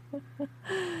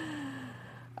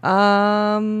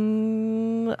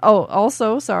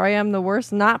 Also, sorry, I'm the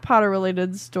worst not Potter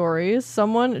related stories.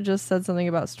 Someone just said something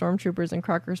about stormtroopers in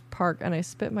Crocker's Park, and I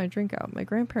spit my drink out. My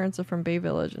grandparents are from Bay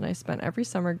Village, and I spent every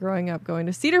summer growing up going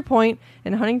to Cedar Point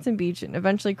and Huntington Beach, and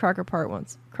eventually Crocker Park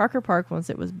once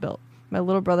it was built. My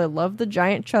little brother loved the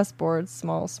giant chessboard.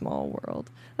 Small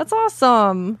world. That's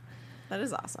awesome. That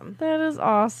is awesome. That is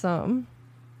awesome.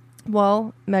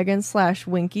 Well, Megan /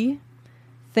 Winky,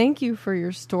 thank you for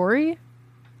your story.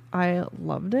 I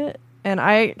loved it. And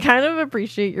I kind of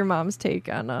appreciate your mom's take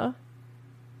on not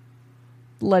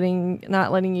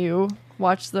letting you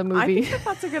watch the movie. I think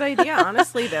that's a good idea,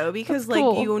 honestly, though, because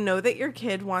cool. you know that your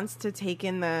kid wants to take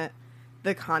in the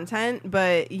content,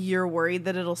 but you're worried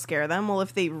that it'll scare them. Well,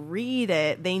 if they read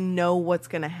it, they know what's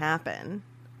going to happen.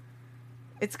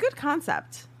 It's a good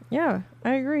concept. Yeah,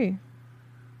 I agree.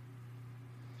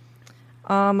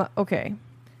 Okay.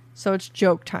 So it's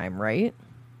joke time, right?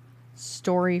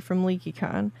 Story from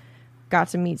LeakyCon. Got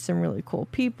to meet some really cool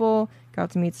people,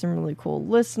 got to meet some really cool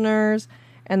listeners,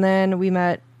 and then we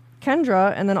met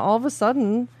Kendra, and then all of a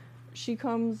sudden she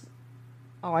comes.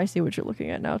 Oh, I see what you're looking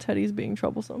at now. Teddy's being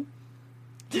troublesome.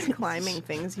 He's climbing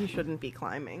things he shouldn't be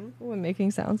climbing. Oh, and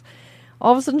making sounds.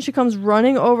 All of a sudden she comes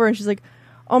running over and she's like,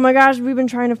 oh my gosh, we've been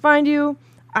trying to find you.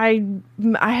 I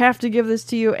have to give this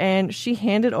to you. And she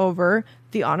handed over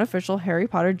the unofficial Harry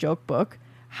Potter joke book,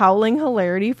 Howling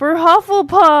Hilarity for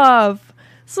Hufflepuff.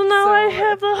 So now I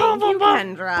have the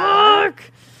Hufflepuff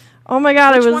book. Oh my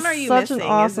god, Which it was one are you such an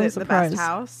missing? awesome Is it surprise. The Best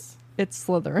House? It's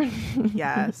Slytherin.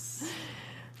 Yes.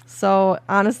 So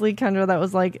honestly, Kendra, that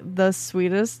was like the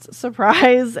sweetest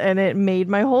surprise, and it made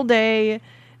my whole day.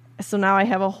 So now I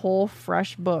have a whole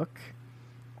fresh book.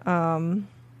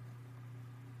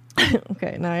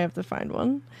 Okay, now I have to find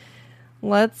one.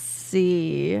 Let's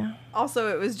see. Also,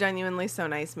 it was genuinely so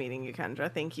nice meeting you,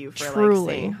 Kendra. Thank you for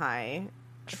Truly. saying hi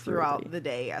throughout Truly. the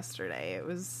day yesterday. It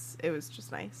was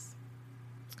just nice.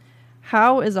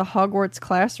 How is a Hogwarts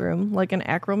classroom like an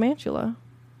acromantula?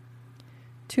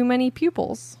 Too many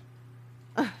pupils.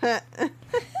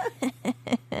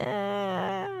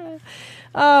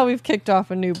 Oh, we've kicked off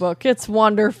a new book. It's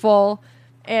wonderful.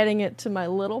 Adding it to my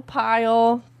little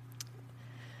pile.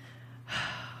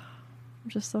 I'm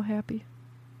just so happy.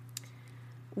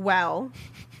 Well,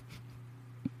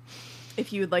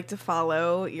 if you would like to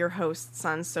follow your hosts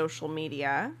on social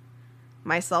media,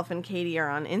 myself and Katie are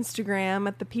on Instagram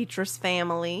at the Petrus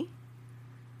Family.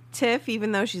 Tiff,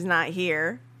 even though she's not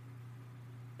here,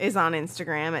 is on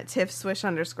Instagram at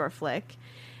tiffswish_flick.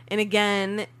 And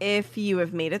again, if you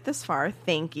have made it this far,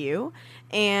 thank you.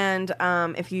 And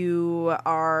if you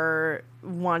are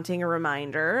wanting a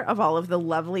reminder of all of the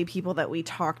lovely people that we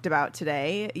talked about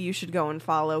today, you should go and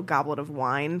follow Goblet of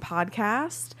Wine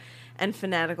podcast and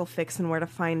Fanatical Fix and Where to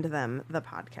Find Them, the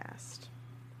podcast.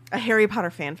 A Harry Potter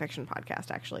fan fiction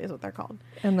podcast, actually, is what they're called.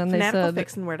 And then Fanatical they said,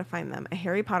 Fix and Where to Find Them, a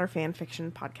Harry Potter fan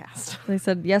fiction podcast. They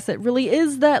said, yes, it really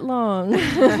is that long.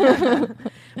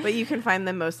 But you can find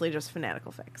them mostly just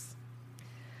Fanatical Fix.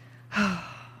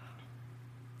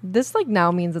 This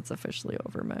now means it's officially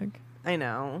over, Meg. I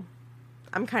know.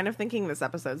 I'm kind of thinking this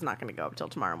episode's not going to go up till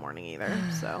tomorrow morning either,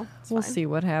 so We'll see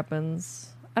what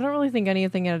happens. I don't really think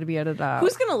anything had to be edited out.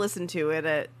 Who's going to listen to it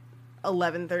at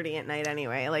 11:30 at night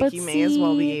anyway? But you may as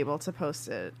well be able to post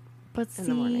it But in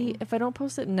the morning. if I don't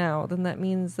post it now, then that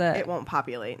means that It won't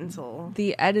populate until...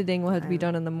 the editing will have to be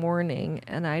done in the morning,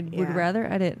 and I would Yeah. rather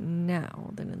edit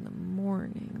now than in the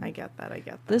morning. I get that.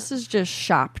 This is just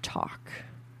shop talk.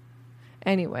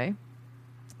 Anyway,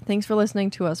 thanks for listening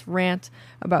to us rant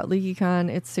about LeakyCon.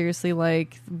 It's seriously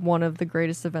one of the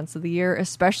greatest events of the year,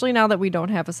 especially now that we don't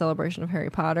have a celebration of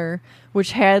Harry Potter,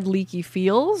 which had leaky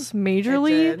feels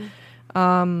majorly. It did.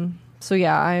 So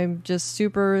yeah, I'm just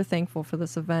super thankful for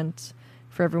this event,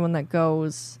 for everyone that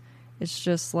goes. It's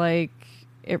just it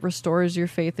restores your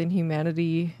faith in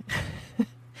humanity.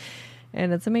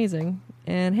 And it's amazing.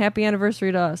 And happy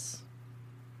anniversary to us.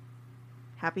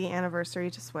 Happy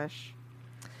anniversary to Swish.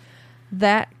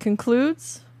 That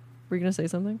concludes. Were you going to say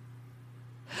something?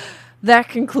 That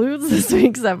concludes this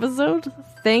week's episode.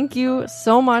 Thank you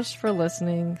so much for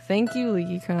listening. Thank you,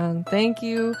 LeakyCon. Thank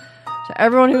you to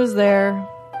everyone who was there.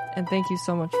 And thank you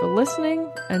so much for listening.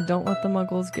 And don't let the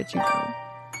muggles get you down.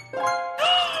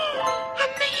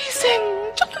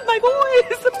 Amazing! Just my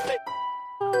voice!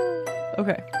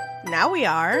 Okay. Now we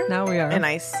are. And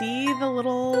I see the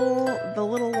little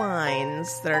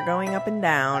lines that are going up and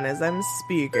down as I'm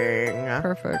speaking.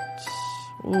 Perfect.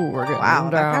 Ooh, we're getting Wow,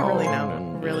 down. that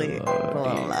got really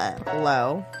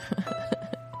low.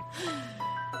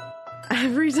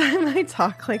 Every time I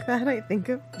talk like that, I think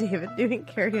of David doing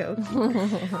karaoke.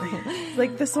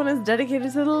 It's this one is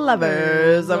dedicated to the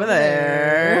lovers over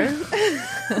there.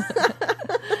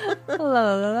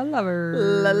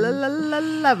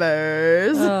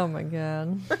 Lovers. Oh my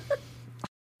god.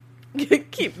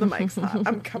 Keep the mics hot.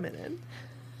 I'm coming in.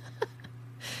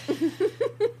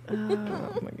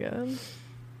 Oh my god.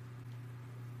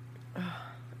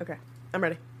 Okay, I'm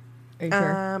ready. Are you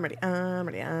sure? I'm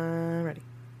ready.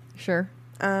 Sure.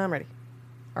 I'm ready.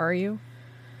 Are you?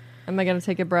 Am I going to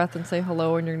take a breath and say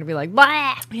hello and you're going to be like,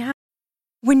 blah? Yeah.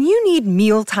 When you need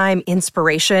mealtime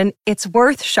inspiration, it's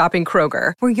worth shopping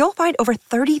Kroger, where you'll find over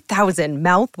 30,000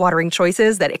 mouth-watering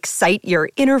choices that excite your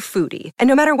inner foodie. And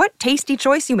no matter what tasty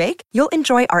choice you make, you'll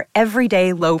enjoy our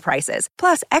everyday low prices,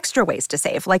 plus extra ways to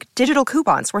save, like digital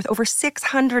coupons worth over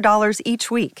 $600 each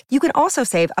week. You can also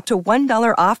save up to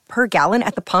 $1 off per gallon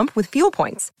at the pump with fuel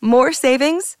points. More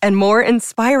savings and more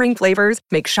inspiring flavors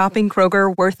make shopping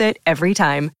Kroger worth it every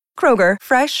time. Kroger,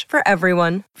 fresh for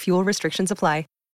everyone. Fuel restrictions apply.